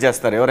ఎక్స్పెక్ట్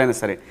చేస్తారు ఎవరైనా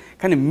సరే.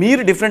 కానీ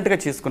మీరు డిఫరెంట్గా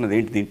చేసుకున్నది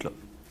ఏంటి దీంట్లో?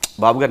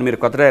 బాబు గారు మీరు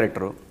కొత్త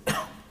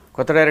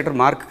డైరెక్టర్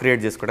మార్క్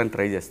క్రియేట్ చేసుకోవడానికి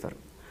ట్రై చేస్తారు.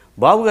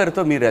 బాబు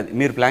గారితో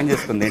మీరు ప్లాన్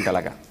చేసుకుంది ఏంటి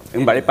అలాగా?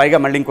 పైగా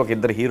మళ్ళీ ఇంకొక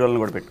ఇద్దరు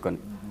హీరోలను కూడా పెట్టుకొని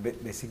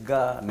బేసిక్గా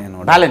నేను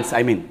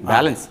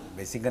బ్యాలెన్స్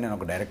బేసిక్గా నేను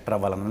ఒక డైరెక్టర్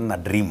అవ్వాలన్నది నా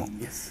డ్రీము.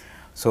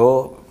 సో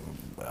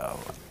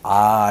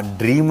ఆ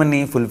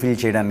డ్రీమ్ని ఫుల్ఫిల్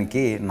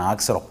చేయడానికి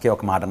నాకు సార్ ఒకే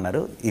ఒక మాట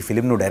అన్నారు, ఈ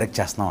ఫిలిం నువ్వు డైరెక్ట్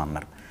చేస్తున్నావు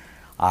అన్నారు.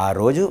 ఆ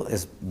రోజు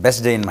is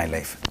best day in my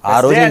life. ఆ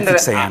రోజు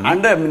ఫిక్స్ అయ్యాను.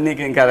 అంటే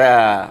నీకు ఇంకా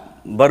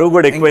బరువు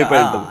కూడా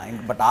ఎక్కువైపోయి ఉంటుంది.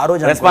 బట్ ఆ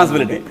రోజు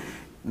రెస్పాన్సిబిలిటీ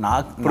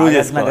నాకు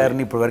నాగార్జున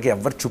గారిని ఇప్పటివరకు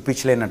ఎవరు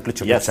చూపించలేనట్లు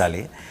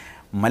చూపించాలి.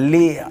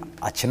 మళ్ళీ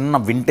ఆ చిన్న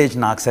వింటేజ్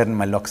నాకు సార్ని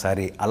మళ్ళీ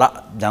ఒకసారి అలా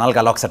జనాలకి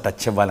అలా ఒకసారి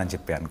టచ్ ఇవ్వాలని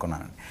చెప్పి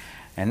అనుకున్నాను.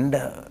 అండ్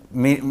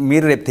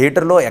మీరు రేపు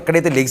థియేటర్లో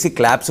ఎక్కడైతే లెగ్సీ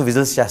క్లాప్స్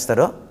విజిల్స్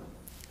చేస్తారో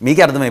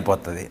మీకే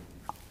అర్థమైపోతుంది,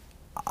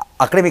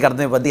 అక్కడే మీకు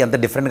అర్థమైపోద్ది ఎంత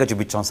డిఫరెంట్గా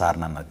చూపించాం సార్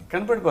అన్నది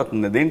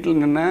కనపడిపోతుంది. దీంట్లో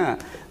నిన్న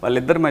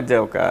వాళ్ళిద్దరి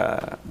మధ్య ఒక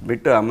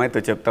బిట్టు అమ్మాయితో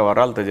చెప్తా,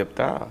 వరాలతో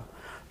చెప్తా,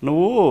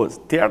 నువ్వు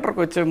థియేటర్కి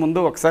వచ్చే ముందు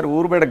ఒకసారి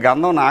ఊరు బయట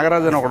గంధం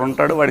నాగరాజు అని ఒకడు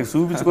ఉంటాడు, వాడికి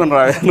చూపించుకొని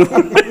రాను.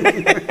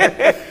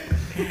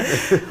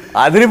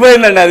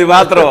 అదిరిపోయిందండి అది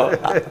మాత్రం.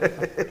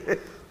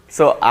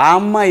 సో ఆ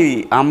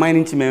అమ్మాయి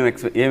నుంచి మేము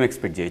ఏం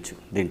ఎక్స్పెక్ట్ చేయొచ్చు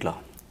దీంట్లో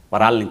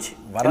వరాల నుంచి?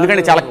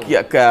 ఎందుకంటే చాలా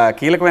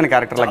కీలకమైన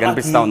క్యారెక్టర్లా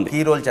కనిపిస్తూ ఉంది.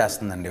 కీ రోల్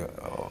చేస్తుందండి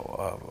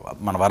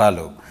మన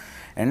వరాలు.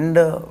 అండ్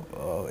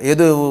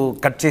ఏదో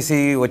కట్ చేసి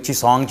వచ్చి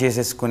సాంగ్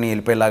చేసేసుకుని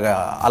వెళ్ళిపోయేలాగా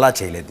అలా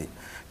చేయలేదు.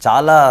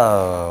 చాలా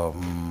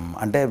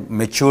అంటే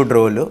మెచ్యూర్డ్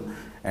రోలు.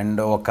 అండ్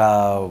ఒక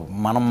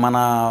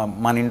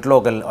మన ఇంట్లో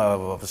ఒక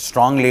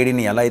స్ట్రాంగ్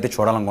లేడీని ఎలా అయితే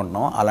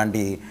చూడాలనుకుంటున్నామో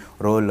అలాంటి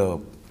రోల్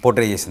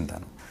పోర్ట్రే చేసింది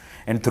తను.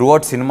 అండ్ త్రూ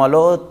అవుట్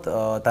సినిమాలో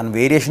తన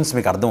వేరియేషన్స్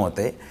మీకు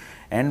అర్థమవుతాయి.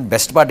 అండ్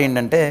బెస్ట్ పార్ట్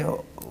ఏంటంటే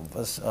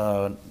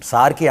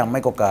సార్కి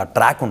అమ్మాయికి ఒక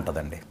ట్రాక్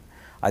ఉంటుందండి,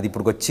 అది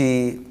ఇప్పుడు వచ్చి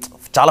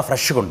చాలా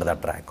ఫ్రెష్గా ఉంటుంది.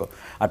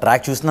 ఆ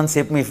ట్రాక్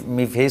చూసినంతసేపు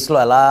మీ ఫేస్లో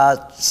అలా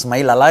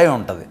స్మైల్ అలాగే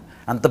ఉంటుంది,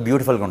 అంత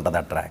బ్యూటిఫుల్గా ఉంటుంది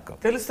ఆ ట్రాక్.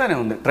 తెలుస్తూనే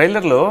ఉంది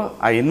ట్రైలర్లో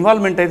ఆ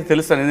ఇన్వాల్వ్మెంట్ అయితే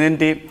తెలుస్తుంది.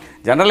 ఏంటి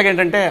జనరల్గా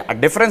ఏంటంటే ఆ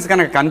డిఫరెన్స్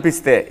కనుక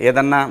కనిపిస్తే,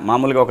 ఏదన్నా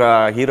మామూలుగా ఒక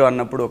హీరో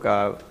అన్నప్పుడు ఒక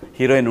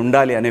హీరోయిన్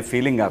ఉండాలి అనే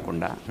ఫీలింగ్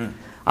కాకుండా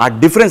ఆ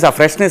డిఫరెన్స్, ఆ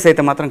ఫ్రెష్నెస్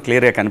అయితే మాత్రం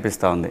క్లియర్గా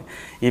కనిపిస్తూ ఉంది.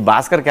 ఈ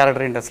భాస్కర్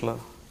క్యారెక్టర్ ఏంటి అసలు?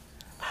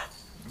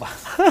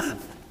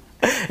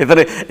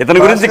 ఇతని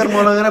గురించి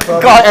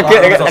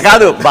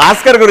కాదు,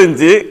 భాస్కర్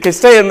గురించి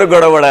కిష్టయ్య ఎందుకు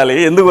గొడవడాలి?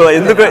 ఎందుకు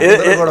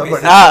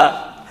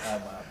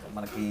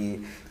మనకి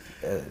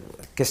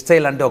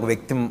కిష్టయ్య లాంటి ఒక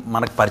వ్యక్తి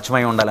మనకు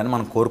పరిచయం ఉండాలని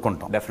మనం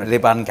కోరుకుంటాం.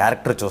 రేపు ఆయన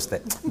క్యారెక్టర్ చూస్తే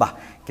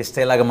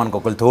కిష్టయ్య లాగా మనకు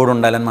ఒకరు తోడు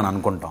ఉండాలని మనం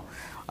అనుకుంటాం.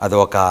 అది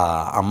ఒక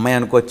అమ్మాయి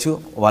అనుకోవచ్చు,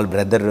 వాళ్ళ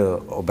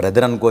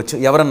బ్రదర్ అనుకోవచ్చు,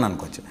 ఎవరన్నా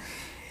అనుకోవచ్చు.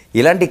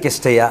 ఇలాంటి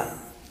కిష్టయ్య,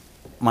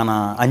 మన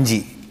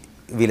అంజి,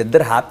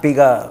 వీళ్ళిద్దరు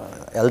హ్యాపీగా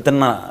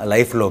వెళ్తున్న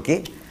లైఫ్లోకి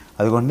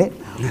అదిగోండి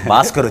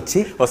భాస్కర్ వచ్చి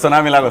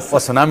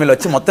సునామీలో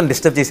వచ్చి మొత్తం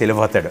డిస్టర్బ్ చేసి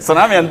వెళ్ళిపోతాడు.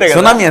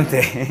 సునామీ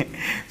అంతే.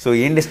 సో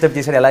ఏం డిస్టర్బ్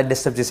చేశారు, ఎలా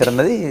డిస్టర్బ్ చేశారు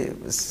అన్నది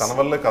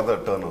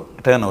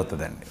టర్న్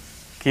అవుతుందండి.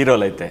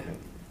 హీరోలు అయితే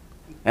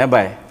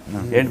బాయ్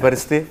ఏంటి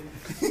పరిస్థితి?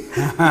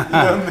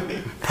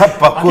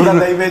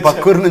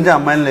 పక్కూరు నుంచి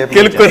అమ్మాయిని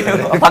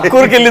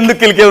పక్కూరికి వెళ్ళి ఎందుకు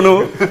కెలికావు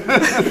నువ్వు?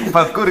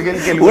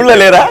 ఊళ్ళో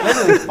లేరా?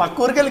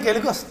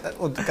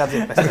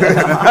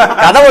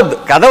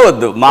 కథ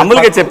వద్దు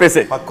మామూలుగా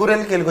చెప్పేసి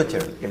పక్కూరెళ్ళి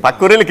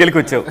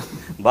కెలికొచ్చావు.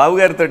 బాబు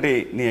గారితో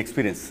నీ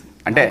ఎక్స్పీరియన్స్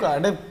అంటే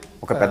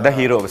ఒక పెద్ద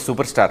హీరో, ఒక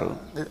సూపర్ స్టార్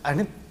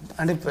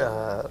అంటే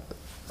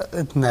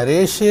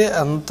నరేష్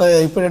అంత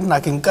అయిపోయాడంటే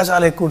నాకు ఇంకా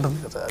చాలా ఎక్కువ ఉంటుంది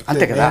కదా.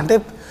 అంతే కదా. అంటే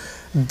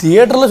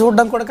థియేటర్లో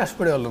చూడడానికి కూడా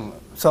కష్టపడేవాళ్ళం.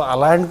 సో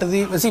అలాంటిది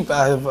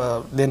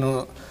నేను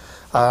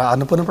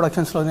అనుపూర్ణ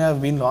ప్రొడక్షన్స్లోనే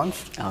బీన్ లాంచ్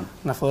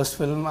నా ఫస్ట్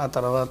ఫిల్మ్. ఆ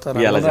తర్వాత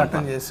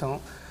అటెండ్ చేసాం,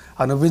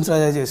 అనుభవించ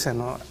రాజా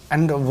చేశాను.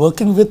 And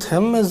working with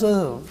him is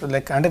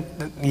like అంటే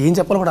ఏం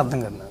చెప్పాలో కూడా అర్థం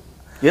కాదు నాకు.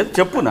 ఏదో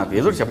చెప్పు, నాకు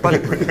ఏదో చెప్పాలి,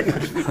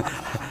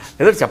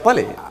 ఏదో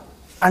చెప్పాలి.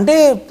 అంటే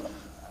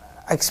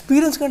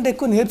ఎక్స్పీరియన్స్ కంటే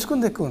ఎక్కువ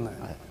నేర్చుకుంది ఎక్కువ ఉన్నాయి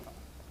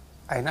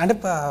ఆయన. అంటే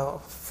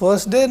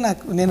ఫస్ట్ డే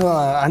నేను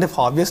అంటే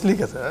ఆబ్వియస్లీ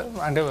కదా,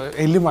 అంటే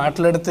వెళ్ళి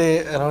మాట్లాడితే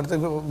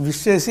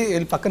విష్ చేసి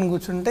వెళ్ళి పక్కన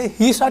కూర్చుంటే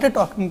he started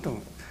talking to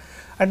me.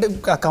 అంటే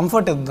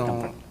కంఫర్ట్ ఇద్దాం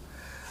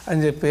అని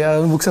చెప్పి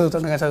బుక్స్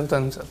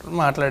చదువుతాను సార్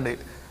మాట్లాడి.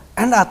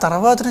 అండ్ ఆ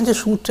తర్వాత నుంచి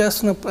షూట్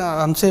చేస్తున్నప్పుడు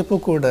అంతసేపు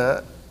కూడా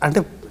అంటే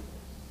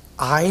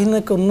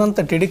ఆయనకు ఉన్నంత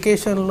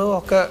డెడికేషన్లో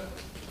ఒక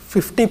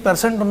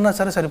 50% ఉన్నా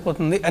సరే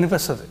సరిపోతుంది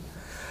అనిపిస్తుంది.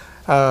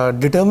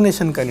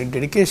 డిటర్మినేషన్ కానీ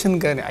డెడికేషన్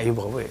కానీ అయ్యి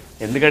బాబోయ్.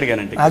 ఎందుకు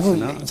అడిగానంటే నాకు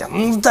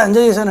ఎంత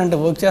ఎంజాయ్ చేశానంటే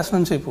వర్క్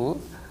చేస్తున్నాను సేపు.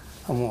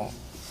 అమ్మో,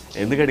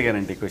 ఎందుకు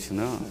అడిగానంటే ఈ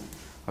క్వశ్చన్,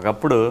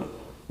 ఒకప్పుడు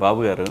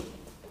బాబు గారు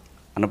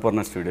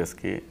అన్నపూర్ణ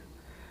స్టూడియోస్కి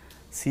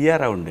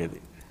సిఆర్ఆ ఉండేది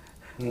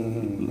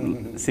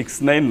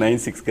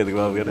 6996 కదా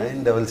బాబు గారు,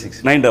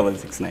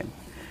 9669.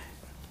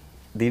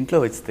 దీంట్లో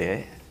వస్తే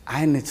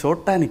ఆయన్ని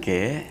చూడటానికే,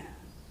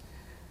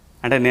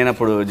 అంటే నేను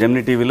అప్పుడు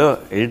జెమినీ టీవీలో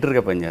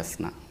ఎడిటర్గా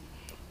పనిచేస్తున్నా,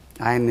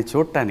 ఆయన్ని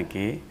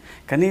చూడటానికి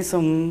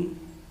కనీసం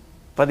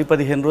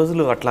 10-15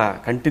 రోజులు అట్లా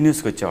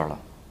కంటిన్యూస్గా వచ్చేవాళ్ళం.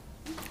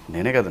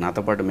 నేనే కదా,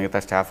 నాతో పాటు మిగతా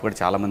స్టాఫ్ కూడా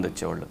చాలామంది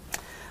వచ్చేవాళ్ళు.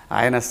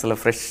 ఆయన అసలు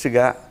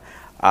ఫ్రెష్గా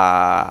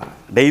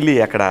డైలీ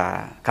అక్కడ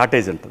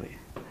కాటేజ్ ఉంటుంది,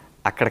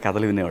 అక్కడ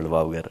కథలు వినేవాళ్ళు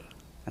బాబు గారు,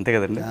 అంతే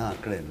కదండి.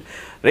 అక్కడే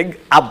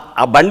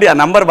ఆ బండి, ఆ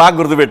నంబర్ బాగా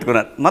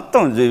గుర్తుపెట్టుకున్నారు.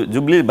 మొత్తం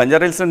జూబ్లీ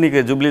బంజారాహిల్స్లో,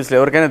 నీకు జూబ్లీస్లో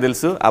ఎవరికైనా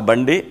తెలుసు ఆ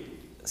బండి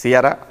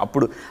సియారా.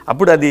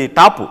 అప్పుడు అది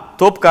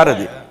తోపు కారు,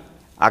 అది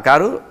ఆ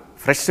కారు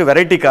ఫ్రెష్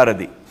వెరైటీ కారు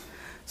అది.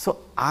 సో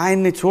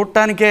ఆయన్ని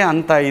చూడటానికే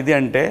అంత ఇది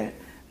అంటే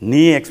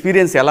నీ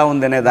ఎక్స్పీరియన్స్ ఎలా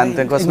ఉందనే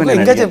దానికోసమే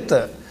ఇంకా చెప్తా.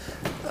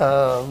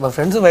 మా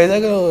ఫ్రెండ్స్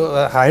వైజాగ్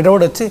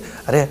హైదరాబాద్ వచ్చి,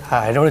 అరే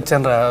హైదరాబాద్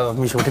వచ్చాను రా,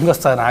 మీ షూటింగ్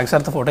వస్తా, నాకు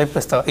సార్తో ఫోటో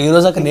ఇప్పిస్తావు. ఈ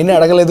రోజు అక్కడ నేనే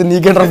అడగలేదు,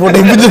 నీకేంట్రా ఫోటో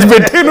ఇప్పించి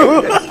పెట్టాను.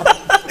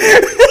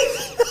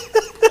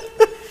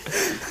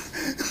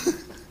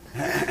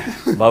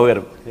 బాబు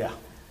గారు,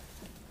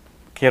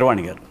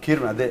 కీరవాణి గారు,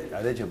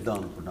 అదే చెప్దాం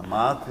అనుకున్నా.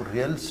 మాకు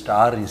రియల్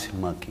స్టార్ ఈ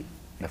సినిమాకి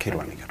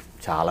కీరవాణి గారు.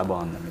 చాలా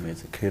బాగుందండి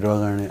మ్యూజిక్.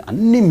 కీరవాణి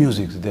అన్ని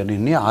మ్యూజిక్స్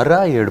దాన్ని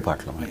 6-7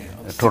 పాటలు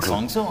total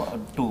songs,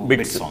 2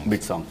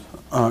 bit songs,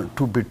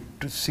 2 bit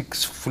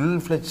 6 full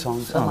ఫ్లెజ్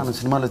songs మన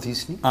సినిమాలో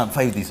తీసి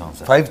 5 తీసాము.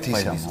 5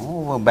 తీసాము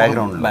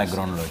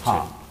బ్యాక్గ్రౌండ్లో.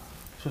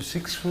 So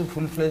 6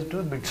 full fledged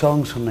bit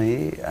songs ఉన్నాయి.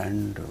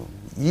 అండ్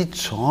ఈ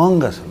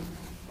సాంగ్ అసలు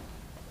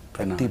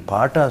ప్రతి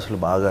పాట అసలు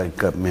బాగా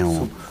ఇంకా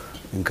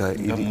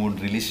 3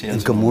 రిలీజ్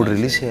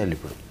చేయాలి.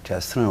 ఇప్పుడు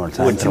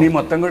చేస్తున్నాం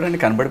మొత్తం కూడా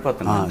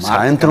కనబడిపోతున్నాయి.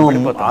 సాయంత్రం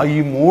ఈ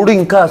 3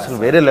 ఇంకా అసలు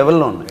వేరే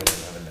లెవెల్లో ఉన్నాయి.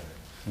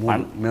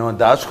 మేము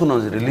దాచుకున్నాం,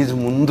 రిలీజ్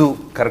ముందు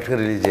కరెక్ట్గా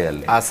రిలీజ్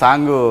చేయాలి. ఆ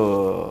సాంగ్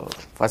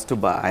ఫస్ట్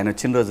ఆయన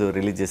వచ్చిన రోజు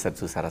రిలీజ్ చేశారు,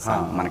 చూసారా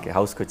సాంగ్? మనకి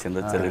హౌస్కి వచ్చిన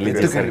రోజు రిలీజ్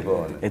చేశారు.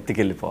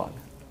 ఎత్తుకెళ్ళిపోవాలి,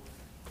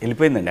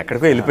 వెళ్ళిపోయిందండి,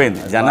 ఎక్కడికో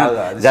వెళ్ళిపోయింది.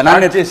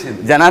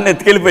 జనాన్ని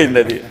ఎత్తుకెళ్ళిపోయింది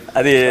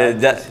అది.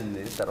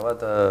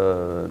 తర్వాత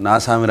నా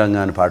సామిరంగా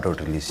అని పాట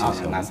ఒకటి రిలీజ్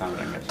చేసాము.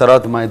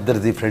 తర్వాత మా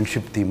ఇద్దరిది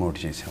ఫ్రెండ్షిప్ థీమ్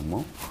ఒకటి చేసాము.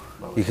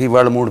 ఇక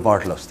ఇవాళ 3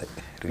 పాటలు వస్తాయి.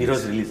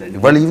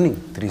 ఇవాళ ఈవినింగ్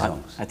 3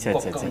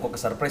 సాంగ్స్. ఇంకొక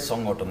సర్ప్రైజ్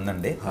సాంగ్ ఒకటి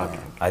ఉందండి,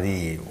 అది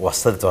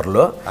వస్తుంది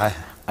త్వరలో.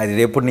 అది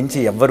రేపటి నుంచి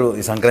ఎవ్వరు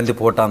ఈ సంక్రాంతి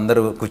పూట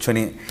అందరూ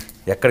కూర్చొని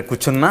ఎక్కడ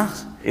కూర్చున్నా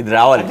ఇది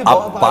రావాలి. ఆ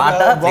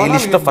పాట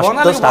ప్లేలిస్ట్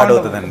ఫస్ట్ స్టార్ట్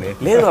అవుతుందండి.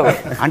 లేదు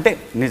అంటే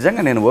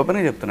నిజంగా నేను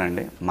ఓపెన్గా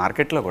చెప్తున్నానండి,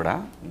 మార్కెట్లో కూడా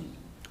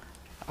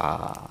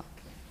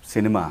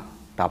సినిమా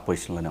టాప్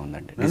పొజిషన్లోనే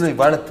ఉందండి.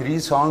 ఇవాళ 3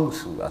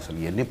 సాంగ్స్ అసలు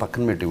ఇవన్నీ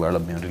పక్కన పెట్టి ఇవాళ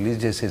మేము రిలీజ్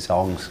చేసే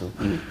సాంగ్స్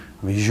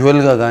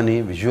విజువల్గా కానీ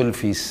విజువల్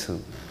ఫీస్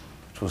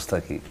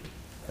చూస్తాకి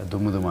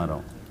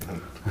దుమ్ముదుమారం.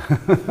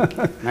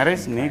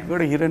 నరేష్, నీకు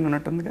కూడా హీరోయిన్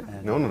ఉన్నట్టుందిగా?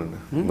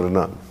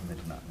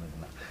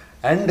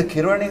 అండ్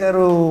కీరవాణి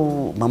గారు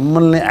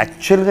మమ్మల్ని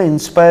యాక్చువల్గా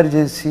ఇన్స్పైర్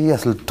చేసి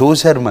అసలు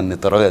తోశారు మన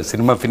త్వరగా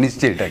సినిమా ఫినిష్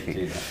చేయటానికి.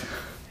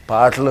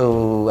 పాటలు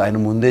ఆయన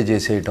ముందే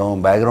చేసేయటం,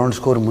 బ్యాక్గ్రౌండ్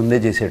స్కోర్ ముందే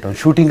చేసేయటం,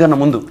 షూటింగ్ కన్నా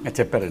ముందు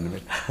చెప్పారండి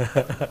మీరు.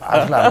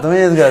 అసలు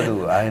అర్థమయ్యేది కాదు.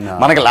 ఆయన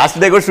మనకి లాస్ట్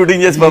డే కూడా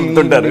షూటింగ్ చేసి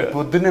పంపుతుంటారు.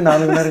 పొద్దున్నే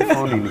 4:30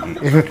 ఫోన్,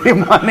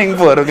 మార్నింగ్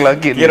 4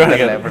 o'clock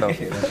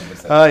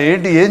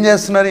ఏంటి ఏం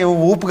చేస్తున్నారు,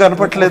 ఊపు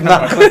కనపట్లేదు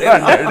నాకు,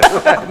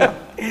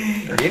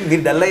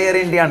 మీరు డల్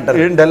అయ్యారేంటి అంటారు.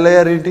 ఏం డల్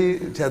అయ్యారేంటి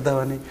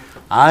చేద్దామని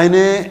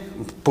ఆయనే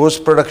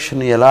పోస్ట్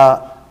ప్రొడక్షన్ ఎలా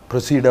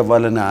ప్రొసీడ్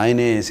అవ్వాలని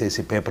ఆయనే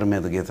వేసేసి పేపర్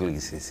మీద గీతలు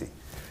గీసేసి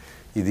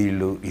ఇది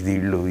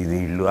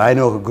ఇల్లు ఆయన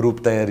ఒక గ్రూప్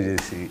తయారు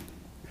చేసి,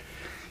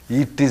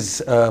 ఇట్ ఈస్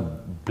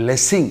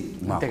బ్లెస్సింగ్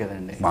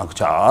మాకు,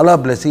 చాలా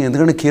బ్లెస్సింగ్.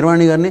 ఎందుకంటే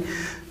కీరవాణి గారిని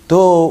తో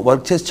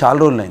వర్క్ చేసి చాలా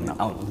రోజులు అయింది.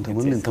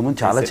 ఇంతకుముందు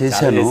చాలా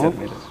చేశాను,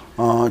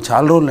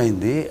 చాలా రోజులు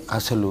అయింది.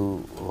 అసలు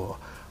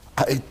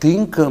I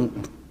think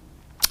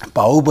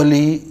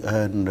Baahubali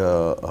and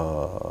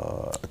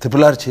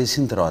RRR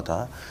చేసిన తర్వాత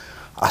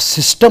ఆ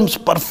సిస్టమ్స్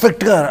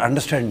పర్ఫెక్ట్గా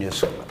అండర్స్టాండ్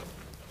చేసుకున్నారు.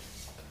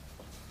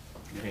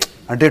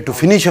 అంటే టు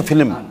ఫినిష్ అ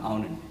ఫిలిం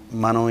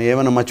మనం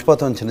ఏమైనా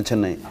మర్చిపోతాం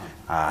చిన్నవి,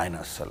 ఆయన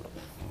అస్సలు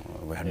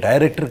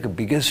డైరెక్టర్కి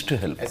బిగ్గెస్ట్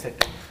హెల్ప్,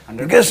 అసెట్.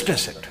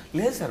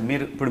 లేదు సార్,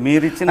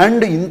 మీరు ఇచ్చిన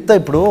అండ్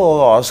ఇప్పుడు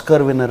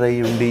ఆస్కార్ విన్నర్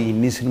అయ్యి ఉండి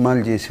ఇన్ని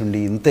సినిమాలు చేసి ఉండి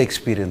ఇంత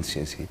ఎక్స్పీరియన్స్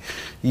చేసి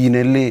ఈయన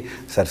వెళ్ళి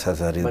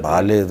సార్ ఇది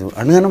బాగాలేదు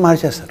అనగానే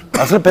మార్చేస్తారు.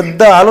 అసలు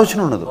పెద్ద ఆలోచన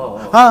ఉండదు,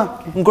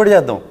 ఇంకోటి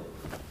చేద్దాం,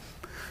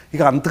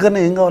 ఇక అంతకన్నా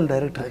ఏం కావాలి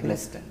డైరెక్టర్.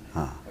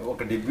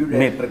 ఒక డెబ్యూ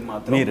డైరెక్టర్కి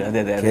మాత్రం మీరు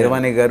అదే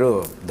కీరవాణి గారు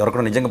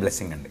దొరకడం నిజంగా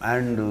బ్లెస్సింగ్ అండి.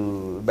 అండ్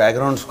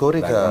బ్యాక్గ్రౌండ్ స్కోర్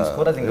ఇక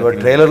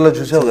ట్రైలర్లో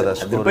చూసావు కదా,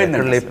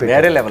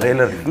 వేరే లెవెల్,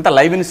 అంత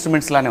లైవ్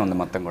ఇన్స్ట్రుమెంట్స్ లానే ఉంది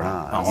మొత్తం కూడా,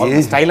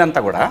 స్టైల్ అంతా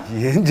కూడా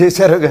ఏం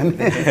చేశారో కానీ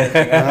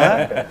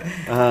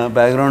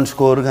బ్యాక్గ్రౌండ్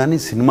స్కోర్ కానీ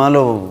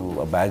సినిమాలో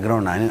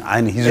బ్యాక్గ్రౌండ్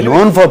ఆయన హీజ్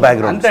నోన్ ఫర్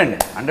బ్యాక్గ్రౌండ్. అంతే అండి,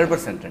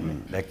 100% అండి.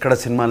 ఎక్కడ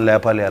సినిమాని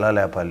లేపాలి ఎలా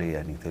లేపాలి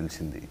అని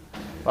తెలిసింది.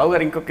 బాబు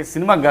గారు ఇంకొక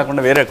సినిమా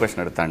కాకుండా వేరే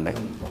క్వశ్చన్ అడుగుతా అండి.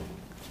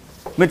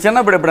 మీరు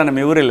చిన్నప్పుడు ఎప్పుడన్నా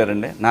మీ ఊరు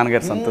వెళ్ళారండి,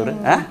 నాన్నగారు సొంతూరు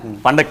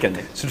పండక్కి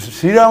అండి?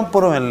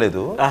 శ్రీరామపురం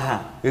వెళ్ళలేదు,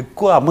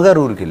 ఎక్కువ అమ్మగారు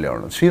ఊరికి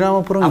వెళ్ళేవాడు.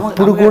 శ్రీరామపురం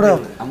ఇప్పుడు కూడా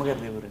అమ్మగారు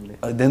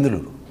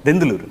దెందులూరు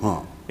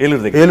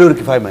ఏలూరు దగ్గర,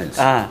 ఏలూరుకి 5 miles.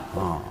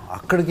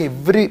 అక్కడికి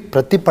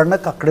ప్రతి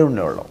పండగ అక్కడే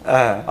ఉండేవాళ్ళం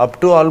up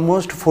to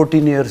almost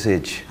 14 years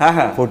age,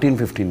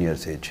 14-15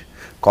 years age.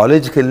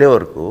 కాలేజ్కి వెళ్ళే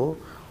వరకు,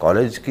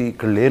 కాలేజ్కి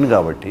ఇక్కడ లేను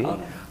కాబట్టి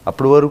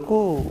అప్పటి వరకు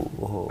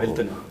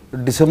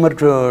December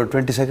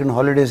 22nd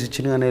హాలిడేస్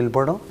ఇచ్చిన కానీ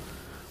వెళ్ళిపోవడం,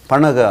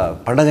 పండగ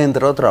అయిన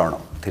తర్వాత రావడం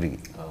తిరిగి.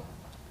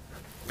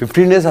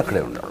 15 days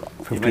అక్కడే ఉండడం.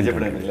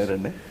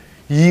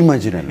 ఈ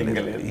మధ్యన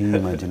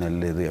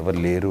వెళ్ళలేదు, ఎవరు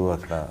లేరు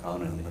అక్కడ.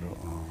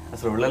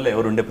 అసలు ఊళ్ళల్లో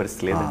ఎవరు ఉండే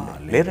పరిస్థితి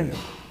లేదండి,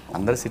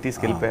 అందరు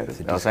సిటీస్కి వెళ్ళిపోయారు,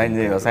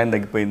 వ్యవసాయం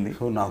తగ్గిపోయింది.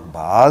 సో నాకు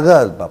బాగా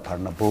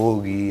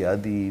భోగి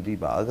అది ఇది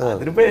బాగా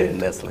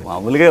అదిరిపోయింది, అసలు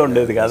మామూలుగా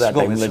ఉండేది కాదు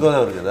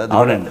కదా.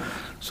 అవునండి.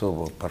 సో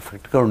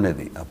పర్ఫెక్ట్గా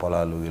ఉండేది ఆ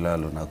పొలాలు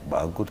గిలాలు, నాకు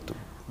బాగా గుర్తు.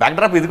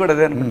 బ్యాక్డ్రాప్ ఇది కూడా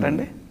అదే అనుకుంటా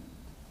అండి,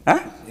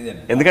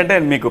 ఎందుకంటే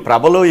మీకు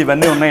ప్రభలు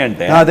ఇవన్నీ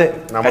ఉన్నాయంటే అదే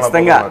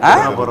ఖచ్చితంగా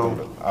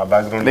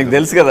నీకు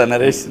తెలుసు కదా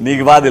నరేష్,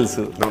 నీకు బాగా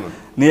తెలుసు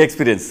నీ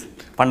ఎక్స్పీరియన్స్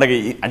పండగ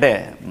అంటే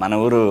మన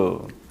ఊరు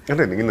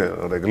అంటే నేను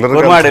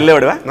రెగ్యులర్గా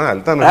వెళ్ళేవాడువా?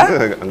 వెళ్తాను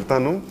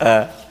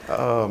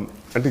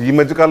అంటే ఈ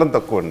మధ్య కాలం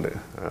తక్కువ అండి,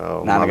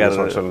 4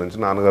 సంవత్సరాల నుంచి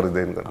నాన్నగారు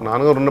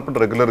ఉన్నప్పుడు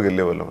రెగ్యులర్గా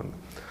వెళ్ళేవాళ్ళం అండి.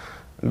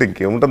 అంటే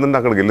ఇంకేముంటుందండి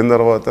అక్కడికి వెళ్ళిన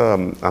తర్వాత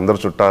అందరు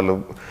చుట్టాలు,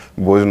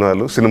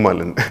 భోజనాలు,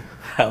 సినిమాలు అండి.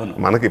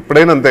 మనకి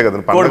ఎప్పుడైనా అంతే కదా,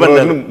 3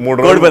 రోజులు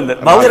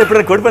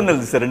ఎప్పుడైనా కోడిపందాలు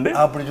చూసారండి?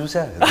 అప్పుడు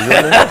చూసా,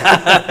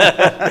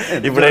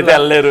 ఇప్పుడైతే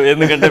వెళ్ళలేరు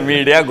ఎందుకంటే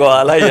మీడియా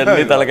గోళ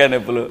ఇవన్నీ తలకాయ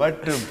నొప్పులు.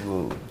 బట్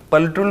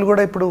పల్లెటూళ్ళు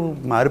కూడా ఇప్పుడు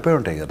మారిపోయి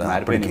ఉంటాయి కదా,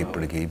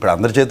 ఇప్పటికి ఇప్పుడు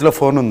అందరి చేతిలో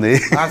ఫోన్ ఉంది.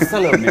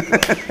 అసలు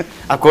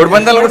ఆ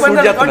కోడిపందాలు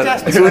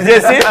షూట్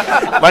చేసి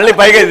మళ్ళీ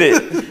పైగా ఇది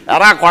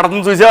అరా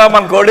కొడతను చూసావా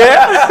మన కోడి.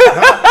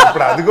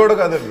 ఇప్పుడు అది కూడా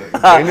కాదండి,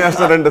 ఏం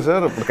చేస్తారంటే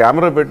సార్ ఇప్పుడు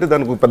కెమెరా పెట్టి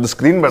దానికి పెద్ద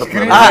స్క్రీన్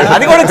పెడతారు,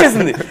 అది కూడా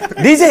వచ్చేసింది.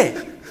 డీజే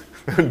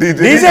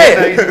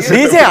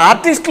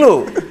ఆర్టిస్టులు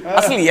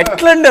అసలు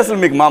ఎట్లండి అసలు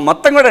మీకు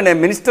మొత్తం కూడా నేను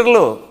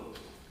మినిస్టర్లు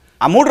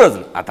ఆ 3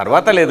 రోజులు, ఆ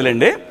తర్వాత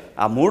లేదులేండి,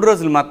 ఆ 3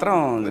 రోజులు మాత్రం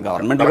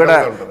గవర్నమెంట్ కూడా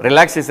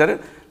రిలాక్స్ చేశారు.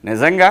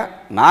 నిజంగా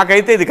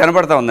నాకైతే ఇది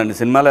కనపడతా ఉందండి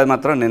సినిమాలో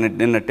మాత్రం.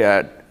 నిన్న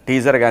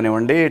టీజర్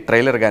కానివ్వండి,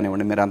 ట్రైలర్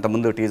కానివ్వండి, మీరు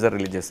అంతకుముందు టీజర్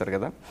రిలీజ్ చేశారు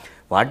కదా,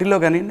 వాటిల్లో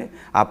కానివ్వండి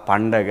ఆ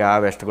పండగ,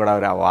 వెస్ట్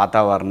గోదావరి ఆ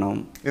వాతావరణం,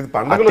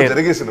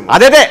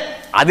 అదే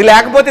అది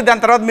లేకపోతే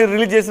దాని తర్వాత మీరు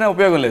రిలీజ్ చేసినా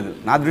ఉపయోగం లేదు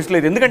నా దృష్టిలో.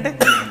 ఇది ఎందుకంటే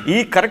ఈ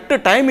కరెక్ట్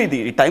టైం, ఇది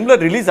ఈ టైంలో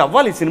రిలీజ్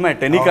అవ్వాలి సినిమా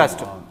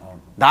టెలికాస్ట్,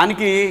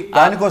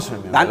 దానికోసం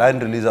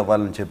రిలీజ్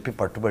అవ్వాలని చెప్పి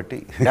పట్టుబట్టి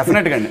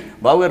డెఫినెట్గా అండి.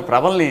 బాబు గారు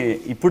ప్రభల్ని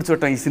ఇప్పుడు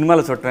చూడటం, ఈ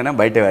సినిమాలో చూడటమైనా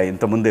బయట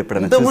ఇంతకుముందు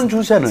ఎప్పుడైనా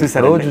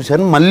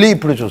చూశాను, మళ్ళీ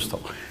ఇప్పుడు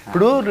చూస్తాం.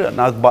 ఇప్పుడు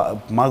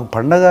మాకు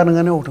పండగ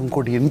అనగానే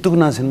ఇంకోటి ఎందుకు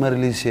నా సినిమా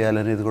రిలీజ్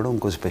చేయాలనేది కూడా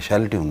ఇంకో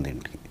స్పెషాలిటీ ఉంది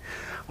ఇంటికి.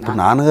 ఇప్పుడు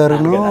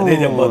నాన్నగారును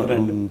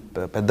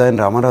పెద్ద ఆయన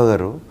రామారావు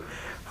గారు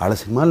వాళ్ళ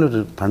సినిమాలు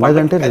పండగ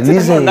అంటే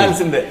రిలీజ్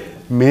అయ్యాయి.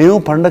 మేము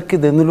పండగకి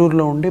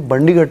దెందులూరులో ఉండి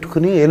బండి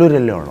కట్టుకుని ఏలూరు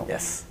వెళ్ళేవాళ్ళం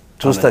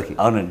చూస్తాకి.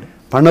 అవునండి,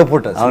 పండగ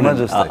పూట సినిమా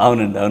చూస్తా.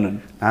 అవునండి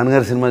అవునండి,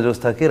 నాన్నగారి సినిమా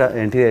చూస్తాకి,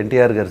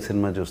 ఎన్టీఆర్ గారి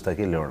సినిమా చూస్తాకి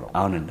వెళ్ళేవాళ్ళం.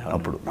 అవునండి,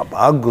 అప్పుడు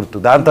బాగా గుర్తు.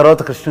 దాని తర్వాత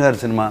కృష్ణ గారి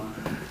సినిమా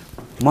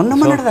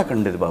మొన్నటి దాకా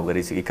ఉండేది బాబు గారు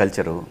ఈ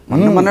కల్చరు.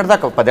 మొన్నటి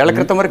దాకా 10 ఏళ్ల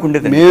క్రితం వరకు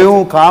ఉండేది. మేము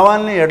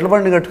కావాలని ఎడ్ల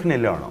బండి కట్టుకుని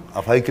వెళ్ళేవాళ్ళం ఆ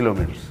 5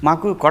 kilometers.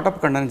 మాకు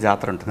కోటప్పకొండ అని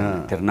జాతర ఉంటుంది,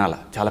 తిరునాళ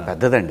చాలా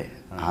పెద్దదండి.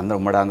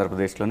 ఉమ్మడి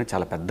ఆంధ్రప్రదేశ్లోనే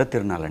చాలా పెద్ద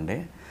తిరునాళండి.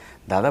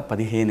 దాదాపు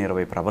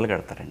 15-20 ప్రభలు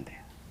కడతారండి,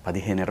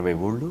 15-20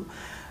 ఊళ్ళు.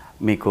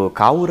 మీకు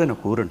కావూరు అని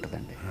ఒక ఊరు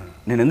ఉంటుందండి.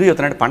 నేను ఎందుకు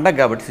చెప్తున్నాను, పండగ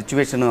కాబట్టి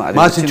సిచ్యువేషన్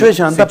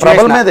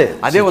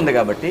అదే ఉంది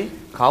కాబట్టి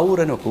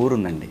కావూరు అని ఒక ఊరు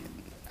ఉందండి,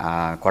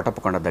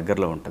 కోటప్పకొండ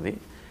దగ్గరలో ఉంటుంది.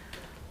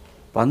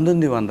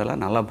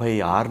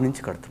 1946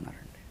 నుంచి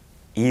కడుతున్నారండి.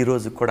 ఈ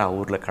రోజు కూడా ఆ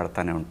ఊర్లో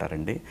కడతానే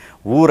ఉంటారండి.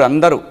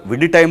 ఊరందరూ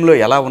విడి టైంలో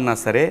ఎలా ఉన్నా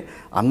సరే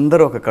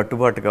అందరూ ఒక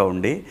కట్టుబాటుగా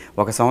ఉండి,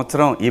 ఒక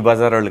సంవత్సరం ఈ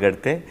బజార్ వాళ్ళు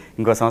కడితే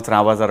ఇంకో సంవత్సరం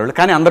ఆ బజార్ వాళ్ళు,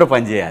 కానీ అందరూ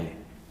పనిచేయాలి.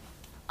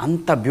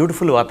 అంత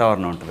బ్యూటిఫుల్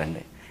వాతావరణం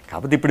ఉంటుందండి.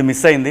 కాకపోతే ఇప్పుడు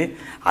మిస్ అయింది,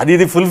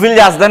 ఇది ఫుల్ఫిల్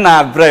చేస్తుందని నా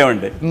అభిప్రాయం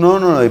అండి.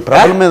 ఈ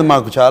ప్రభల మీద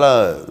మాకు చాలా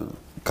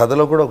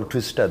కథలో కూడా ఒక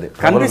ట్విస్ట్ అది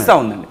కనిపిస్తూ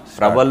ఉందండి.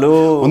 ప్రభలు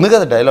ఉంది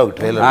కదా, డైలాగ్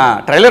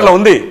ట్రైలర్లో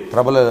ఉంది,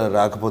 ప్రభలు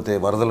రాకపోతే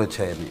వరదలు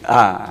వచ్చాయని.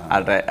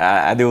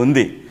 అది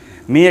ఉంది.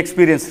 మీ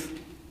ఎక్స్పీరియన్స్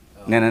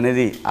నేను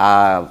అనేది ఆ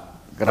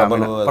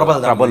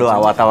ప్రభలు, ఆ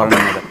వాతావరణం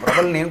మీద.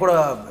 ప్రభలు నేను కూడా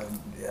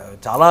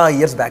చాలా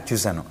ఇయర్స్ బ్యాక్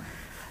చూశాను.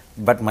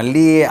 బట్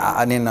మళ్ళీ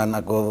నేను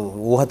నాకు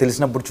ఊహ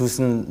తెలిసినప్పుడు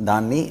చూసిన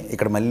దాన్ని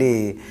ఇక్కడ మళ్ళీ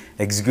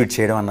ఎగ్జిక్యూట్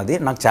చేయడం అన్నది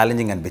నాకు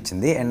ఛాలెంజింగ్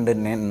అనిపించింది. అండ్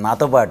నేను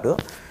నాతో పాటు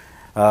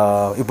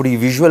ఇప్పుడు ఈ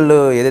విజువల్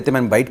ఏదైతే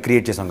మేము బయట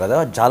క్రియేట్ చేసాం కదా,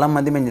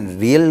 చాలామంది మేము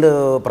రియల్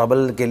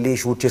ప్రభల్కి వెళ్ళి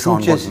షూట్ చేసాం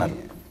అనుకుంటున్నారు.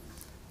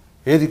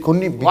 ఏది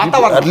కొన్ని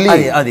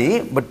అది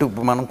బట్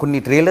మనం కొన్ని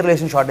ట్రైలర్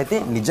వేసిన షాట్ అయితే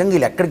నిజంగా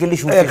వీళ్ళు ఎక్కడికి వెళ్ళి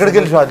షూట్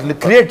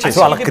క్రియేట్ చేసి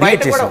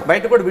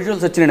బయట కూడా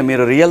విజువల్స్ వచ్చినాయండి.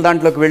 మీరు రియల్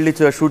దాంట్లోకి వెళ్ళి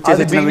షూట్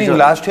చేసి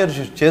లాస్ట్ ఇయర్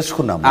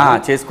చేసుకున్నాం.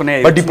 చేసుకునే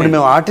బట్ ఇప్పుడు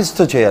మేము ఆర్టిస్ట్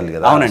తో చేయాలి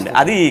కదా. అవునండి,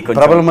 అది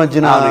ప్రభల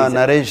మధ్యన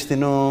నరేష్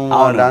తిను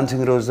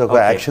డాన్సింగ్ రోజు ఒక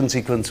యాక్షన్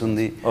సీక్వెన్స్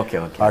ఉంది,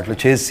 వాటిలో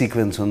చేస్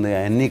సీక్వెన్స్ ఉంది,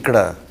 అవన్నీ ఇక్కడ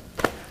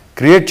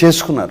క్రియేట్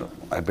చేసుకున్నారు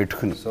అది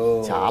పెట్టుకుని.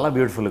 చాలా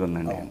బ్యూటిఫుల్గా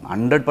ఉందండి.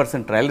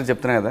 100% ట్రైలర్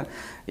చెప్తున్నా కదా,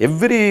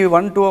 ఎవ్రీ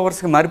 1-2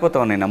 అవర్స్కి మారిపోతా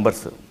ఉన్నాయి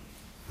నెంబర్స్.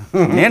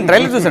 నేను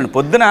ట్రైలర్ చూసాను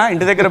పొద్దున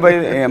ఇంటి దగ్గర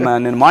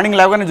నేను మార్నింగ్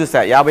లేవగానే చూసా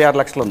 56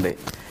 లక్షలు ఉంది,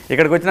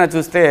 ఇక్కడికి వచ్చినా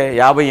చూస్తే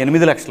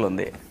 58 లక్షలు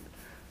ఉంది.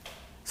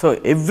 సో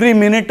ఎవ్రీ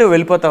మినిట్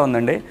వెళ్ళిపోతూ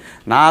ఉందండి.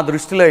 నా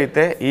దృష్టిలో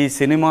అయితే ఈ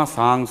సినిమా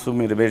సాంగ్స్,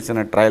 మీరు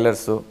వేసిన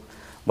ట్రైలర్స్,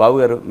 బాబు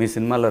గారు మీ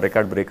సినిమాలో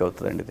రికార్డ్ బ్రేక్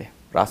అవుతుందండి. ఇది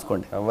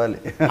రాసుకోండి, అవ్వాలి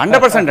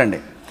 100%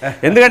 అండి.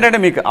 ఎందుకంటే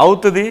మీకు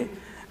అవుతుంది.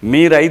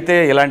 మీరైతే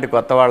ఇలాంటి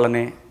కొత్త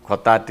వాళ్ళని,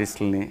 కొత్త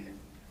ఆర్టిస్టులని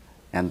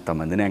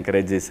ఎంతమందిని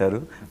ఎంకరేజ్ చేశారు,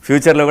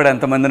 ఫ్యూచర్లో కూడా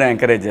ఎంతమందిని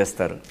ఎంకరేజ్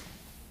చేస్తారు.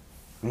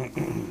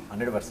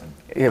 100%.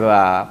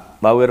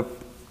 బాబు గారు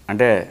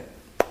అంటే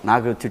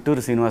నాకు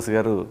చిట్టూరు శ్రీనివాస్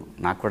గారు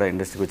నాకు కూడా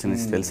ఇండస్ట్రీకి వచ్చిన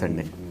నుంచి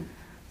తెలుసండి.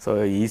 సో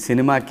ఈ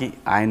సినిమాకి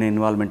ఆయన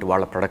ఇన్వాల్వ్మెంట్,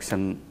 వాళ్ళ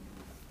ప్రొడక్షన్,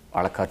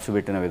 వాళ్ళ ఖర్చు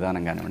పెట్టిన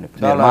విధానం కానివ్వండి,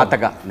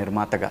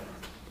 నిర్మాతగా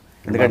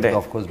ఎందుకంటే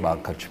ఆఫ్కోర్స్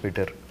బాగా ఖర్చు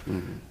పెట్టారు.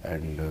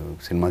 అండ్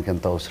సినిమాకి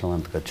ఎంత అవసరం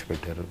అంత ఖర్చు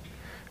పెట్టారు.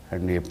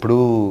 అండ్ ఎప్పుడూ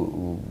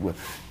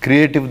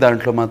క్రియేటివ్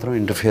దాంట్లో మాత్రం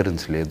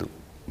ఇంటర్ఫియరెన్స్ లేదు.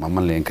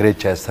 మమ్మల్ని ఎంకరేజ్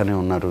చేస్తూనే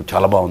ఉన్నారు.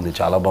 చాలా బాగుంది,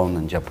 చాలా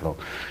బాగుందని చెప్పడం,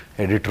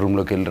 ఎడిట్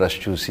రూమ్లోకి వెళ్ళి రష్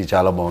చూసి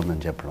చాలా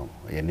బాగుందని చెప్పడం,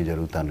 అవన్నీ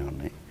జరుగుతూనే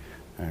ఉన్నాయి.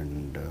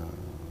 And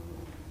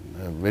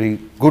very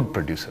good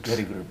producer,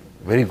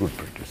 very good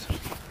producer.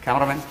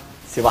 Cameraman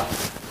Shiva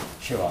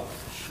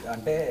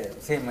అంటే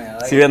సేమ్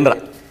శివేంద్ర.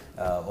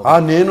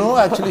 నేను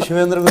యాక్చువల్లీ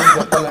శివేంద్ర గురించి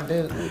చెప్పాలంటే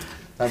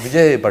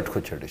విజయ్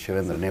పట్టుకొచ్చాడు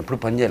శివేంద్ర. నేను ఎప్పుడు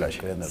పని చేయాలి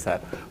శివేంద్ర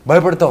సార్,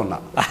 భయపడుతూ ఉన్నా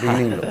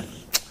బిగినింగ్లో.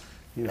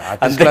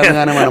 ఆర్టిస్ట్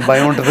అనగానే మన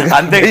భయం ఉంటుంది,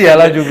 అంతే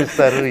ఎలా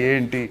చూపిస్తారు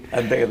ఏంటి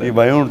అంతే కదా, ఈ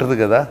భయం ఉంటుంది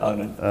కదా.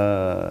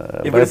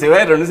 ఇప్పుడు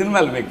శివయ్య 2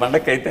 సినిమాలు మీకు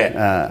పండగకైతే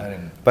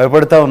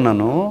భయపడుతూ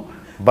ఉన్నాను.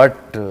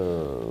 బట్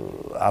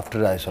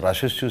ఆఫ్టర్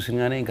రాషెస్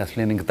చూసిగానే ఇంక అసలు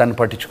నేను ఇంక తను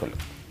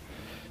పట్టించుకోలేదు.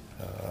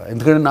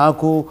 ఎందుకంటే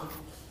నాకు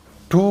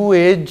 2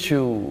 ఏజ్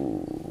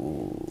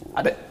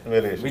అదే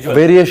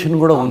వేరియేషన్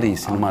కూడా ఉంది ఈ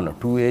సినిమాలో.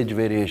 2 ఏజ్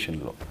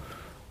వేరియేషన్లో.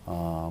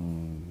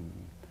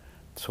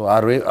 సో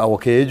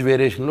ఒక ఏజ్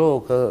వేరియేషన్లో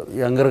ఒక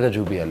యంగర్గా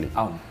చూపించాలి.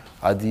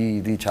 అది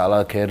ఇది చాలా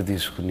కేర్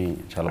తీసుకుని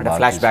చాలా బాగా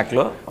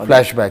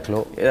ఫ్లాష్ బ్యాక్లో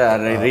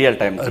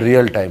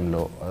రియల్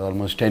టైంలో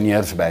ఆల్మోస్ట్ 10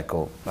 years బ్యాక్,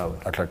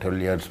 అట్లా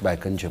 12 years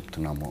బ్యాక్ అని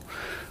చెప్తున్నాము.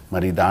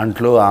 మరి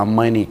దాంట్లో ఆ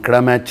అమ్మాయిని ఇక్కడ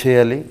మ్యాచ్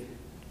చేయాలి,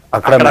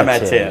 అక్కడ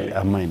మ్యాచ్ చేయాలి.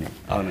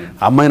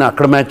 అమ్మాయిని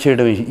అక్కడ మ్యాచ్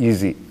చేయడం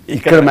ఈజీ,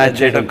 ఇక్కడ మ్యాచ్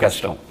చేయడం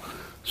కష్టం.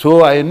 సో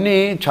అవన్నీ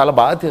చాలా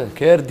బాగా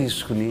కేర్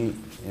తీసుకుని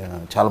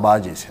చాలా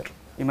బాగా చేశారు.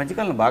 ఈ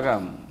మధ్యకాలంలో బాగా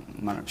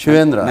మన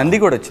శివేంద్ర నంది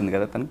కూడా వచ్చింది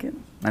కదా, తనకి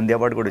నంది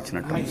అవార్డు కూడా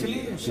వచ్చినట్టు.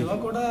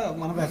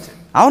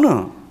 అవును,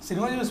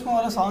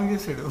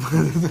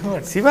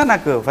 శివ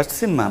నాకు ఫస్ట్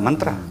సినిమా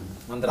మంత్ర.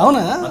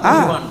 అవునా?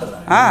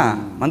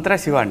 మంత్ర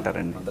శివ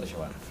అంటారండి.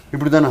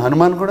 ఇప్పుడు దాని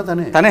హనుమాన్ కూడా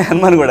తనే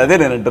హనుమాన్ కూడా అదే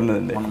నేను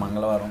అంటున్నదండి.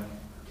 మంగళవారం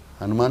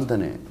హనుమాన్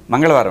తనే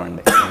మంగళవారం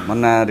అండి,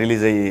 మొన్న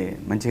రిలీజ్ అయ్యి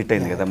మంచి హిట్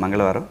అయింది కదా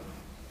మంగళవారం.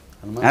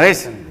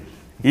 నరేష్,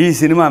 ఈ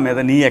సినిమా మీద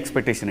నీ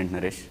ఎక్స్పెక్టేషన్ ఏంటి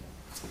నరేష్?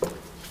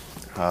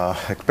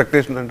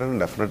 ఎక్స్పెక్టేషన్ అంటే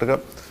డెఫినెట్గా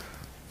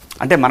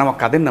అంటే మనం ఒక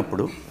కథ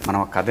విన్నప్పుడు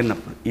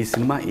ఈ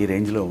సినిమా ఈ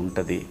రేంజ్లో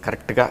ఉంటుంది,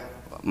 కరెక్ట్గా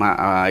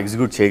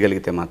ఎగ్జిక్యూట్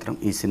చేయగలిగితే మాత్రం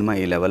ఈ సినిమా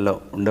ఈ లెవెల్లో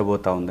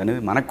ఉండబోతా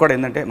ఉందనేది మనకు కూడా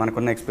ఏంటంటే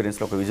మనకున్న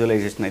ఎక్స్పీరియన్స్లో ఒక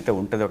విజువలైజేషన్ అయితే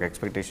ఉంటుంది, ఒక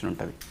ఎక్స్పెక్టేషన్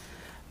ఉంటుంది.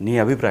 నీ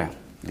అభిప్రాయం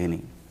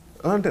దీనికి?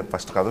 అంటే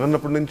ఫస్ట్ కథ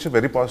విన్నప్పటి నుంచి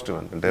వెరీ పాజిటివ్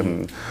అండి. అంటే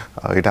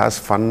it has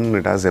fun,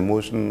 it has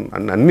emotion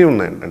అన్నీ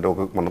ఉన్నాయండి. అంటే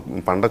ఒక మన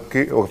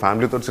పండగకి ఒక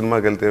ఫ్యామిలీతో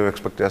సినిమాకి వెళ్తే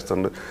ఎక్స్పెక్ట్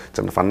చేస్తాను,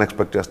 చిన్న ఫన్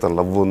ఎక్స్పెక్ట్ చేస్తాను,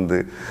 లవ్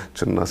ఉంది,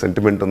 చిన్న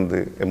సెంటిమెంట్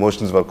ఉంది,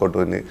 ఎమోషన్స్ వర్కౌట్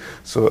ఉంది.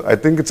 So I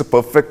think it's a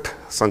perfect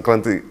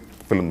Sankranti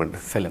film అండి.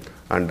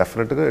 అండ్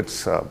డెఫినెట్గా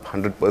it's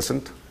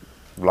 100%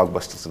 block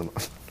buster cinema.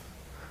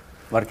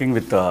 Working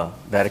with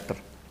director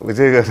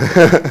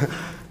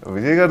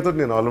Vijay గారితో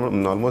నేను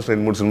ఆల్మోస్ట్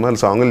 2-3 సినిమాలు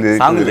సాంగులు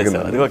చేసి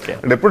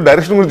అంటే ఎప్పుడు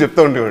డైరెక్షన్ గురించి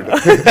చెప్తా ఉండేవాడు.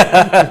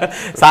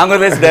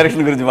 సాంగులు వేసి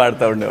డైరెక్షన్ గురించి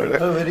మాడుతూ ఉండేవాడు.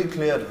 Very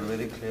clear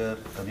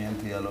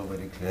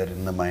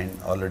in the mind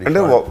already. అంటే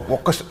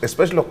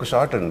ఎస్పెషల్లీ ఒక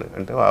షాట్ అండి.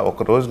 అంటే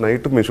ఒక రోజు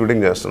నైట్ మేము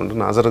షూటింగ్ చేస్తుంటే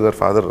నాజర్ గారు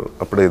ఫాదర్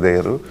అప్పుడే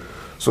ఇదయ్యారు.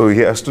 So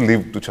he has to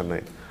leave to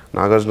Chennai.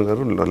 Nagarjuna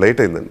గారు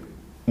లేట్ అయిందండి.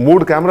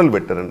 3 కెమెరాలు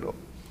పెట్టారండి,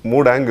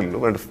 3 యాంగిళ్ళు.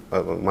 అంటే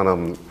మన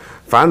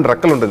ఫ్యాన్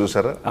రెక్కలు ఉంటాయి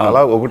చూసారా,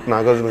 అలా ఒకటి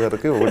నాగార్జున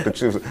గారికి, ఒకటి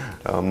వచ్చి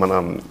మన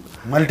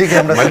మల్టీ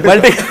కెమెరా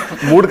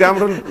 3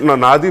 కెమెరాలు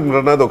నాది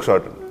మృనాది ఒక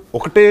షాట్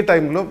ఒకటే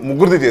టైంలో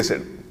 3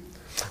 చేశాడు.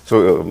 సో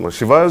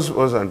శివాజ్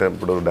వాజ్ అంటే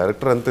ఇప్పుడు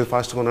డైరెక్టర్ ఎంత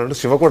ఫాస్ట్గా ఉన్నాడు,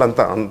 శివ కూడా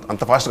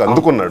అంత ఫాస్ట్గా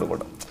అందుకున్నాడు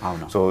కూడా.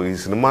 సో ఈ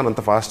సినిమాని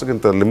అంత ఫాస్ట్గా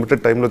ఇంత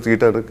లిమిటెడ్ టైంలో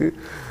తీయడానికి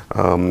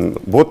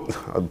బోత్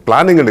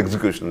ప్లానింగ్ అండ్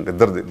ఎగ్జిక్యూషన్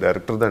ఇద్దరిది,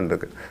 డైరెక్టర్ది and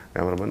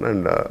cameraman.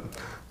 And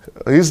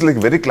is like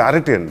very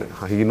clarity and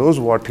he knows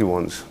what he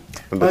wants.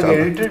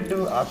 Edited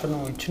అతను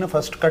ఇచ్చిన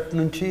ఫస్ట్ కట్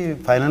నుంచి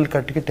ఫైనల్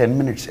కట్కి 10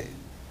 minutes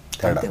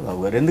బాబు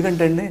గారు.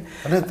 ఎందుకంటే అండి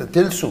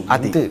తెలుసు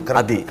అది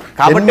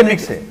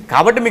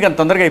కాబట్టి మీకు అంత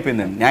తొందరగా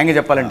అయిపోయిందండి. న్యాయంగా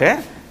చెప్పాలంటే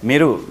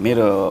మీరు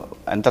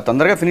ఎంత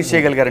తొందరగా ఫినిష్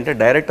చేయగలిగారంటే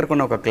డైరెక్టర్కి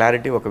ఉన్న ఒక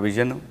క్లారిటీ, ఒక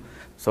విజన్.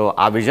 సో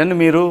ఆ విజన్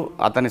మీరు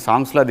అతని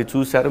సాంగ్స్లో అది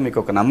చూశారు, మీకు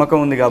ఒక నమ్మకం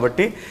ఉంది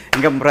కాబట్టి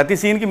ఇంకా ప్రతి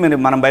సీన్కి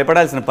మనం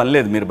భయపడాల్సిన పని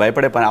లేదు, మీరు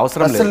భయపడే పని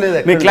అవసరం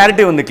లేదు. మీ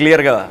క్లారిటీ ఉంది,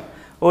 క్లియర్గా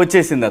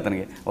వచ్చేసింది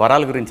అతనికి.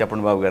 వరాల గురించి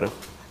చెప్పండి బాబు గారు.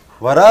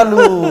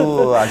 వరాలు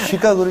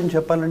అర్షిక గురించి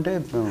చెప్పాలంటే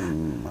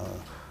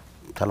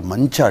చాలా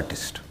మంచి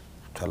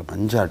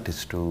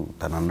ఆర్టిస్టు,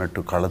 తను అన్నట్టు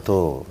కళతో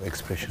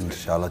ఎక్స్ప్రెషన్స్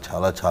చాలా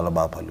చాలా చాలా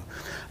బాపాలు.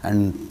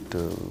 And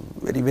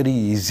very very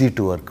easy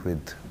to work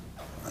with.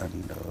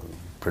 And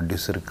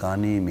producer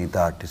కానీ మిగతా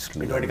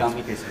ఆర్టిస్టులు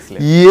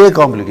ఏ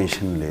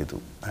కాంప్లికేషన్ లేదు.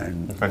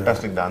 అండ్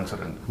ఫ్యాంటాస్టిక్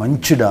డాన్సర్ అండి,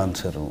 మంచి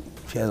dancer.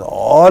 She has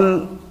all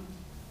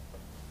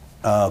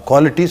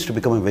qualities to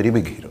become a very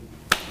big hero.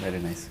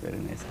 Very nice,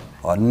 very nice.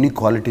 అన్ని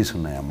క్వాలిటీస్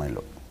ఉన్నాయి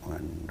అమ్మాయిలో.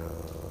 And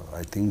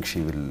I think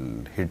she will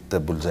hit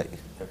the బుల్జై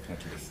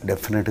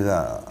డెఫినెట్గా.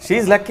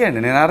 షీఈ్ లక్కీ అండి.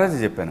 నేను ఆ రోజు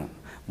చెప్పాను,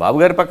 బాబు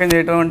గారి పక్కన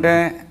చేయటం అంటే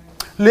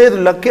లేదు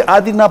లక్కీ,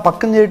 అది నా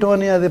పక్కన చేయటం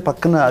అని అది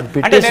పక్కన అది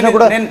పెట్టేసినా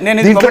కూడా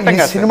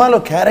సినిమాలో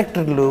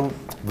క్యారెక్టర్లు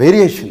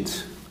వేరియేషన్స్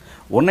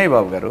ఉన్నాయి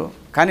బాబు గారు.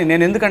 కానీ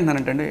నేను ఎందుకు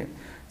అంటున్నానంటే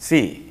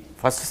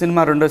ఫస్ట్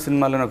సినిమా రెండో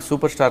సినిమాలో నాకు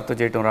సూపర్ స్టార్తో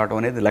చేయటం రావడం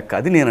అనేది లక్,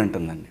 అది నేను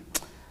అంటుందండి.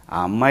 ఆ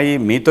అమ్మాయి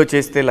మీతో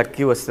చేస్తే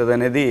లక్కీ వస్తుంది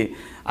అనేది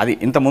అది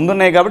ఇంత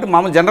ముందున్నాయి కాబట్టి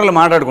మామూలు జనరల్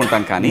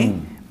మాట్లాడుకుంటాం. కానీ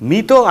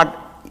మీతో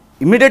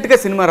ఇమ్మీడియట్గా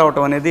సినిమా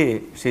రావటం అనేది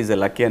షీఈ్ ఎ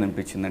లక్కీ అని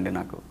అనిపించిందండి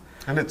నాకు.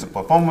 అంటే ఇట్స్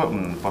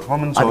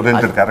పర్ఫార్మెన్స్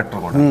ఓరియంటెడ్ క్యారెక్టర్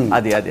కూడా.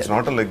 అది ఇట్స్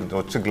నాట్ లైక్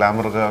వచ్చి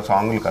గ్లామర్గా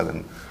సాంగ్లు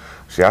కాదండి.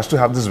 She has to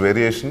have this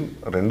variation,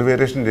 రెండు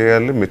వేరియేషన్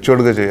చేయాలి,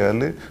 మెచ్యూర్డ్గా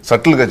చేయాలి,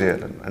 సటిల్గా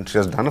చేయాలి. And she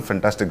has done a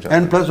fantastic job.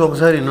 And plus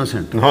ఒకసారి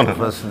ఇన్నోసెంట్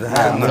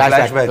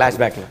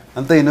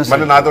అంతా ఇన్నోసెంట్.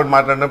 మళ్ళీ నాతో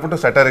మాట్లాడినప్పుడు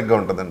సెటారిక్గా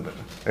ఉంటుందండి.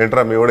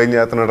 ఏంట్రా మీ వాడు ఏం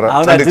చేస్తున్నాడు రా,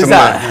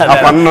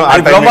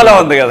 ప్రోమోలో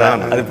ఉంది కదా,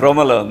 అది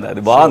ప్రోమోలో ఉంది,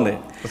 అది బాగుంది.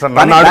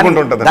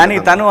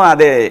 దానికి తను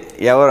అదే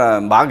ఎవరు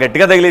బాగా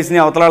గట్టిగా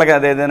తగిలేసి అవతలాళ్ళకి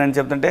అదేదేనని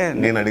చెప్తుంటే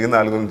నేను అడిగింది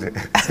వాళ్ళ గురించి.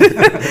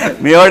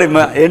 మీవాడి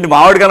ఏంటి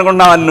మావాడికి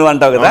అనుకుంటున్నావు అని నువ్వు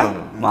అంటావు కదా,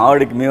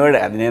 మావాడికి మీవాడి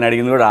అది నేను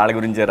అడిగింది కూడా వాళ్ళ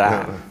గురించేరా.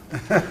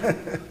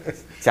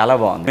 చాలా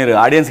బాగుంది. మీరు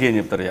ఆడియన్స్కి ఏం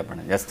చెప్తారు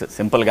చెప్పండి, జస్ట్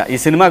సింపుల్గా ఈ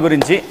సినిమా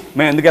గురించి.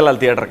 మేము ఎందుకు వెళ్ళాలి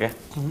థియేటర్కి?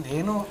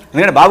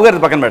 ఎందుకంటే బాబు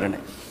గారి పక్కన పెట్టండి,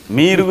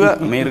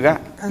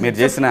 మీరు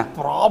చేసిన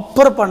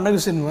ప్రాపర్ పండగ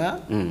సినిమా.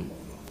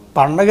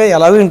 పండగ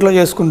ఎలాగో ఇంట్లో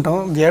చేసుకుంటాం,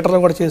 థియేటర్లో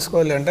కూడా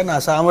చేసుకోవాలి అంటే నా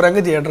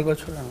సామరంగా థియేటర్కి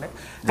వచ్చి చూడండి.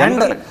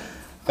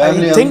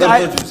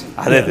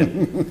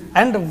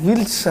 And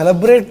will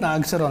celebrate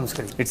Nag sir on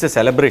screen. It's a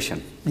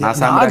celebration. నా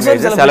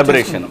సామరంగా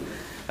సెలబ్రేషన్,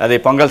 అది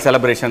పొంగల్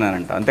సెలబ్రేషన్ అని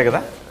అంట, అంతే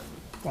కదా.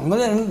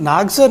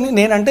 నాగ్ సార్ని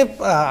నేనంటే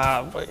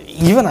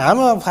even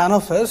I'm fan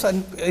of hurts.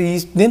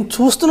 నేను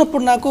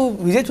చూస్తున్నప్పుడు నాకు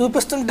విజయ్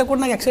చూపిస్తుంటే కూడా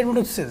నాకు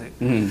ఎక్సైట్మెంట్ వచ్చేది.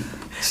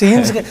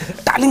 సీన్స్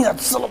టాలింగ్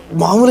అసలు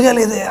మామూలుగా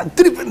లేదే,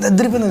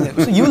 అద్దరిపోయింది.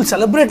 So you will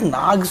celebrate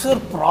Nag sir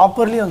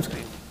properly on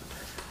screen.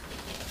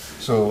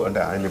 So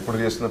అంటే ఆయన ఎప్పుడు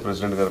చేసిన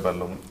ప్రెసిడెంట్ గారి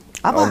పల్లెం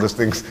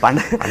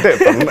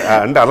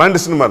అంటే అలాంటి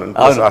సినిమాలు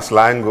ఆ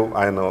స్లాంగ్,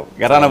 ఆయన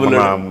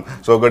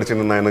సోగడి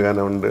చిన్న నాయన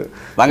కానివ్వండి,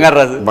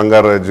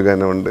 బంగారాజు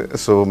కానివ్వండి.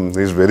 So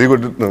is very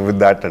good with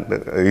that and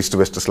east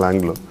west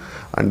స్లాంగ్లో.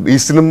 And ఈ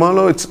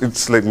సినిమాలో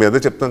ఇట్స్ లైక్ మీ అదే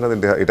చెప్తాం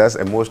కదండి, it has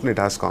emotion,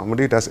 it has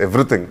comedy, it has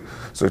everything.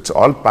 So it's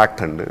all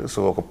packed అండి. సో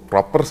ఒక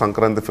ప్రాపర్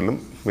సంక్రాంతి ఫిల్మ్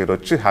మీరు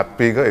వచ్చి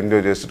హ్యాపీగా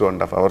ఎంజాయ్ చేసి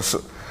 2.5 hours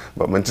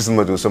మంచి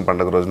సినిమా చూసాం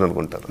పండగ రోజున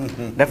అనుకుంటారు.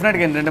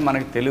 డెఫినెట్గా ఏంటంటే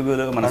మనకి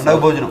తెలుగులో పండగ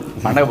భోజనం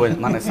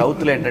మన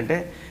సౌత్లో ఏంటంటే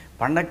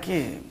పండగకి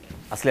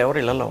అసలు ఎవరు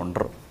ఇళ్ళల్లో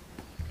ఉండరు,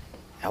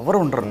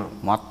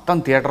 మొత్తం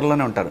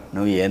థియేటర్లోనే ఉంటారు.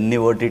 నువ్వు ఎన్ని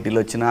ఓటీటీలు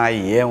వచ్చినా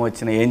ఏం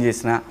వచ్చినా ఏం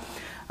చేసినా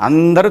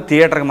అందరూ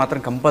థియేటర్కి మాత్రం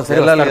కంపల్సరీ.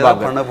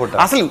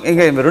 అసలు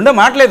ఇంకా రెండో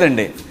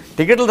మాట్లేదండి,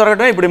 టికెట్లు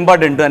దొరకడమే ఇప్పుడు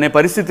ఇంపార్టెంట్ అనే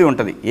పరిస్థితి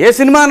ఉంటుంది. ఏ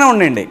సినిమానే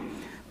ఉండండి,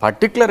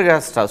 పర్టికులర్గా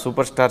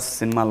సూపర్ స్టార్స్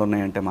సినిమాలు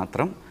ఉన్నాయంటే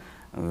మాత్రం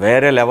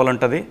వేరే లెవెల్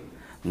ఉంటుంది.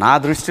 నా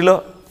దృష్టిలో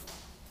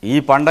ఈ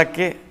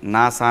పండగకి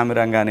నా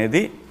సామిరంగా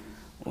అనేది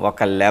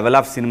ఒక లెవెల్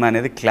ఆఫ్ సినిమా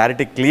అనేది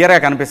క్లియర్గా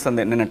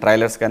కనిపిస్తుంది. నేను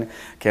ట్రైలర్స్ కానీ,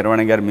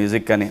 కీరవాణి గారి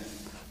మ్యూజిక్ కానీ,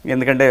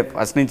 ఎందుకంటే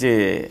ఫస్ట్ నుంచి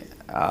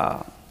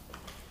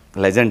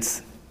లెజెండ్స్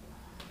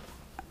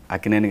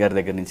అక్కినేని గారి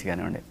దగ్గర నుంచి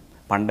కానివ్వండి,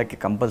 పండగకి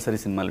కంపల్సరీ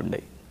సినిమాలు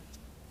ఉండేవి.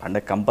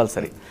 పండగ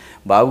కంపల్సరీ.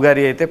 బాబు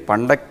గారి అయితే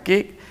పండగకి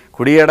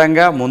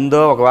కుడియడంగా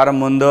ముందో, ఒక వారం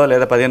ముందో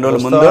లేదా 15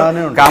 రోజుల ముందో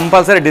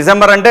కంపల్సరీ.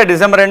 డిసెంబర్ అంటే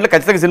డిసెంబర్ ఎండ్లో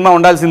ఖచ్చితంగా సినిమా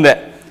ఉండాల్సిందే.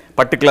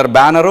 పర్టికులర్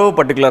బ్యానరు,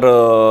 పర్టికులర్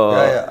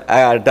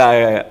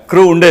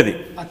క్రూ ఉండేది.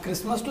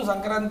 క్రిస్మస్ టు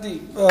సంక్రాంతి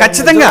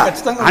ఖచ్చితంగా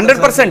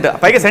 100%.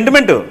 పైగా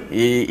సెంటిమెంటు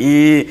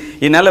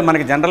ఈ నెల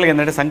మనకి జనరల్గా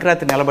ఏంటంటే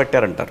సంక్రాంతి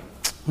నిలబెట్టారంటారు.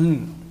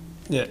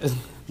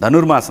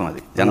 ధనుర్మాసం,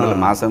 అది జనరల్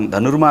మాసం.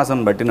 ధనుర్మాసం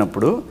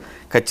బట్టినప్పుడు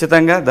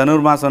ఖచ్చితంగా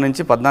ధనుర్మాసం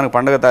నుంచి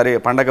 14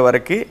 పండగ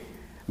వరకు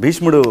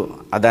భీష్ముడు,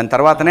 దాని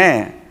తర్వాతనే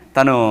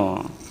తను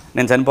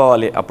నేను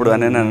చనిపోవాలి అప్పుడు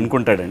అని నేను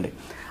అనుకుంటాడండి.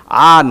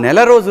 ఆ నెల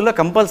రోజుల్లో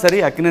కంపల్సరీ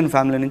అక్కినేని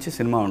ఫ్యామిలీ నుంచి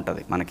సినిమా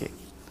ఉంటుంది మనకి.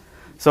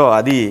 సో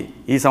అది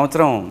ఈ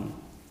సంవత్సరం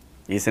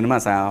ఈ సినిమా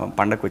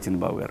పండగకు వచ్చింది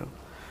బాబు గారు.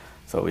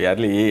 సో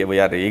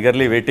వీఆర్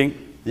ఈగర్లీ వెయిటింగ్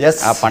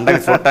ఆ పండగ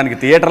చూడటానికి,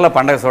 థియేటర్లో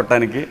పండగ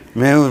చూడటానికి.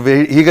 మేము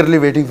eagerly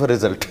waiting for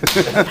result.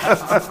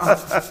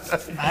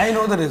 I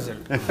know the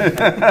result.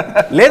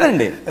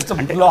 లేదండి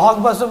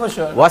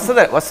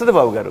వస్తుంది వస్తుంది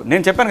బాబు గారు.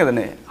 నేను చెప్పాను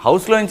కదండి,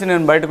 హౌస్లో నుంచి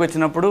నేను బయటకు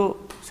వచ్చినప్పుడు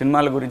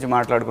సినిమాల గురించి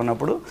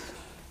మాట్లాడుకున్నప్పుడు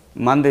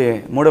మంది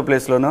 3వ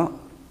ప్లేస్లోనో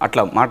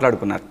అట్లా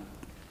మాట్లాడుకున్నారు.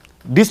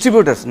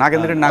 డిస్ట్రిబ్యూటర్స్ నాకు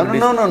ఎందుకంటే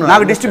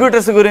నాకు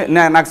డిస్ట్రిబ్యూటర్స్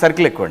గురించి నాకు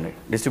సర్కిల్ ఎక్కువ అండి.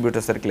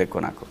 డిస్ట్రిబ్యూటర్ సర్కిల్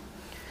ఎక్కువ నాకు.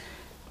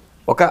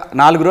 ఒక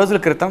 4 రోజుల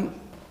క్రితం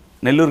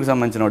నెల్లూరుకి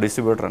సంబంధించిన ఒక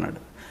డిస్ట్రిబ్యూటర్ అన్నాడు,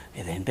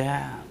 ఇదేంటే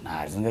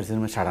నాగార్జున గారి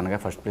సినిమా సడన్గా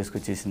ఫస్ట్ ప్లేస్కి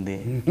వచ్చేసింది.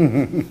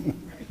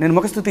 నేను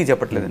ముఖస్థుతి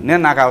చెప్పట్లేదు,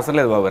 నాకు అవసరం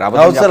లేదు బాబు,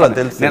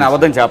 నేను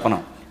అబద్ధం చెప్పను.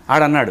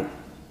 ఆడన్నాడు.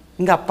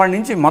 ఇంకా అప్పటి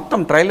నుంచి మొత్తం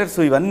ట్రైలర్స్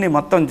ఇవన్నీ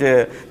మొత్తం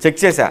చెక్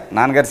చేశా.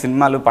 నాన్నగారి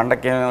సినిమాలు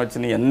పండగకి ఏమేమి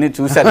వచ్చినాయి అన్నీ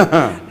చూశాను.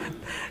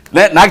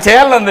 నాకు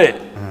చేయాలనుంది,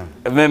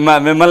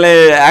 మిమ్మల్ని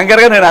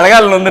యాంకర్గా నేను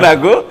అడగాలని ఉంది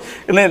నాకు.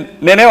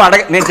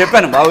 నేను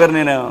చెప్పాను బాబుగారు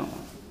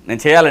నేను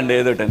చేయాలండి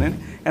ఏదోటని.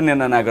 కానీ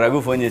నాకు రఘు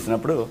ఫోన్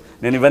చేసినప్పుడు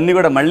నేను ఇవన్నీ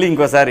కూడా మళ్ళీ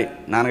ఇంకోసారి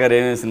నాన్నగారు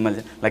ఏమేమి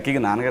సినిమాలు లక్కీగా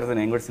నాన్నగారితో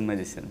నేను కూడా సినిమా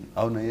చేశాను.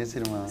 అవును, ఏ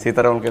సినిమా?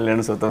 సీతారామకి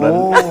వెళ్ళాను సూత్రం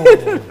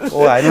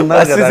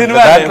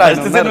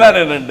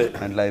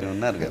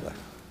ఉన్నారు కదా.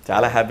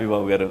 చాలా హ్యాపీ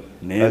బాబు గారు.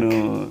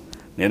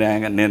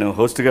 నేను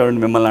హోస్ట్గా ఉండి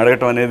మిమ్మల్ని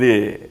అడగటం అనేది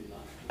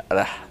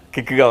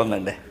కిక్గా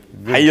ఉందండి,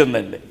 హై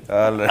ఉందండి,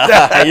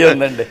 హై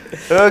ఉందండి.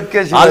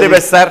 All the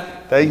best sir.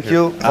 Thank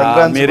you.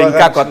 మీరు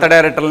ఇంకా కొత్త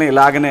డైరెక్టర్ని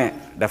ఇలాగనే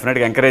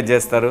డెఫినెట్గా ఎంకరేజ్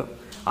చేస్తారు.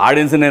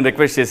 ఆడియన్స్ నేను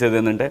రిక్వెస్ట్ చేసేది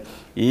ఏంటంటే,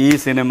 ఈ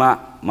సినిమా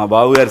మా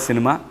బాబుగారి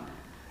సినిమా,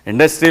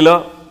 ఇండస్ట్రీలో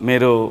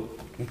మీరు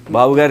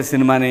బాబుగారి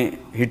సినిమాని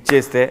హిట్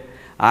చేస్తే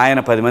ఆయన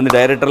 10 మంది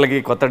డైరెక్టర్లకి,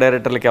 కొత్త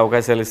డైరెక్టర్లకి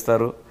అవకాశాలు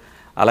ఇస్తారు.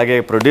 అలాగే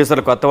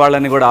ప్రొడ్యూసర్ కొత్త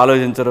వాళ్ళని కూడా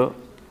ఆలోచించరు.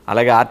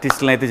 అలాగే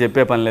ఆర్టిస్టులను అయితే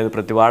చెప్పే పని లేదు,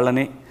 ప్రతి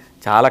వాళ్ళని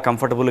చాలా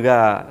కంఫర్టబుల్గా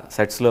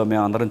సెట్స్లో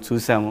మేము అందరం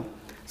చూసాము.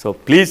 సో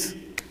ప్లీజ్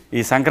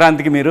ఈ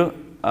సంక్రాంతికి మీరు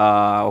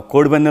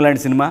కోడిపందెం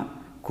లాంటి సినిమా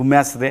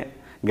కుమ్మేస్తుంది,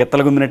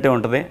 గిత్తలు గుమ్మినట్టే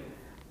ఉంటుంది,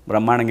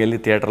 బ్రహ్మాండంగా వెళ్ళి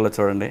థియేటర్లో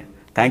చూడండి.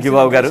 థ్యాంక్ యూ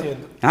బాబు గారు.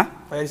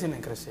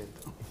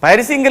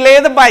 పైరసింగ్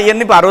లేదబ్బా,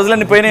 ఇవన్నీ ఆ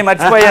రోజులన్నీ పోయినాయి,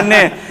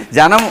 మర్చిపోయాన్ని.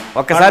 జనం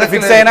ఒక్కసారి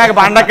ఫిక్స్ అయినాక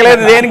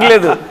పండక్కలేదు, దేనికి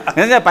లేదు.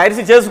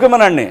 పైరసీ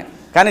చేసుకోమనండి,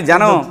 కానీ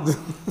జనం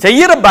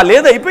చెయ్యరబ్బా,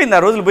 లేదు, అయిపోయింది,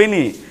 ఆ రోజులు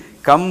పోయినాయి.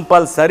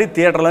 కంపల్సరీ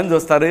థియేటర్లో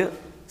చూస్తారు.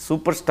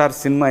 సూపర్ స్టార్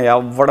సినిమా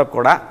ఎవ్వడ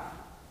కూడా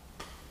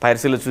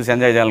పైరసీలో చూసి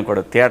ఎంజాయ్ చేయాలని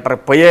కూడా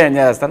థియేటర్కి పోయే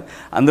ఎంజాయ్ చేస్తారు.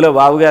 అందులో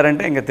బాబుగారు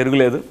అంటే ఇంకా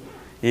తిరుగులేదు.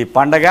 ఈ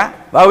పండగ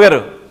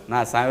బాబుగారు నా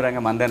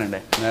సామిరంగా మందేనండి.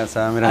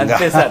 సామిరంగా.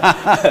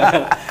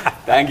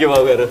 థ్యాంక్ యూ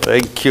బాబు గారు.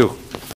 Thank you.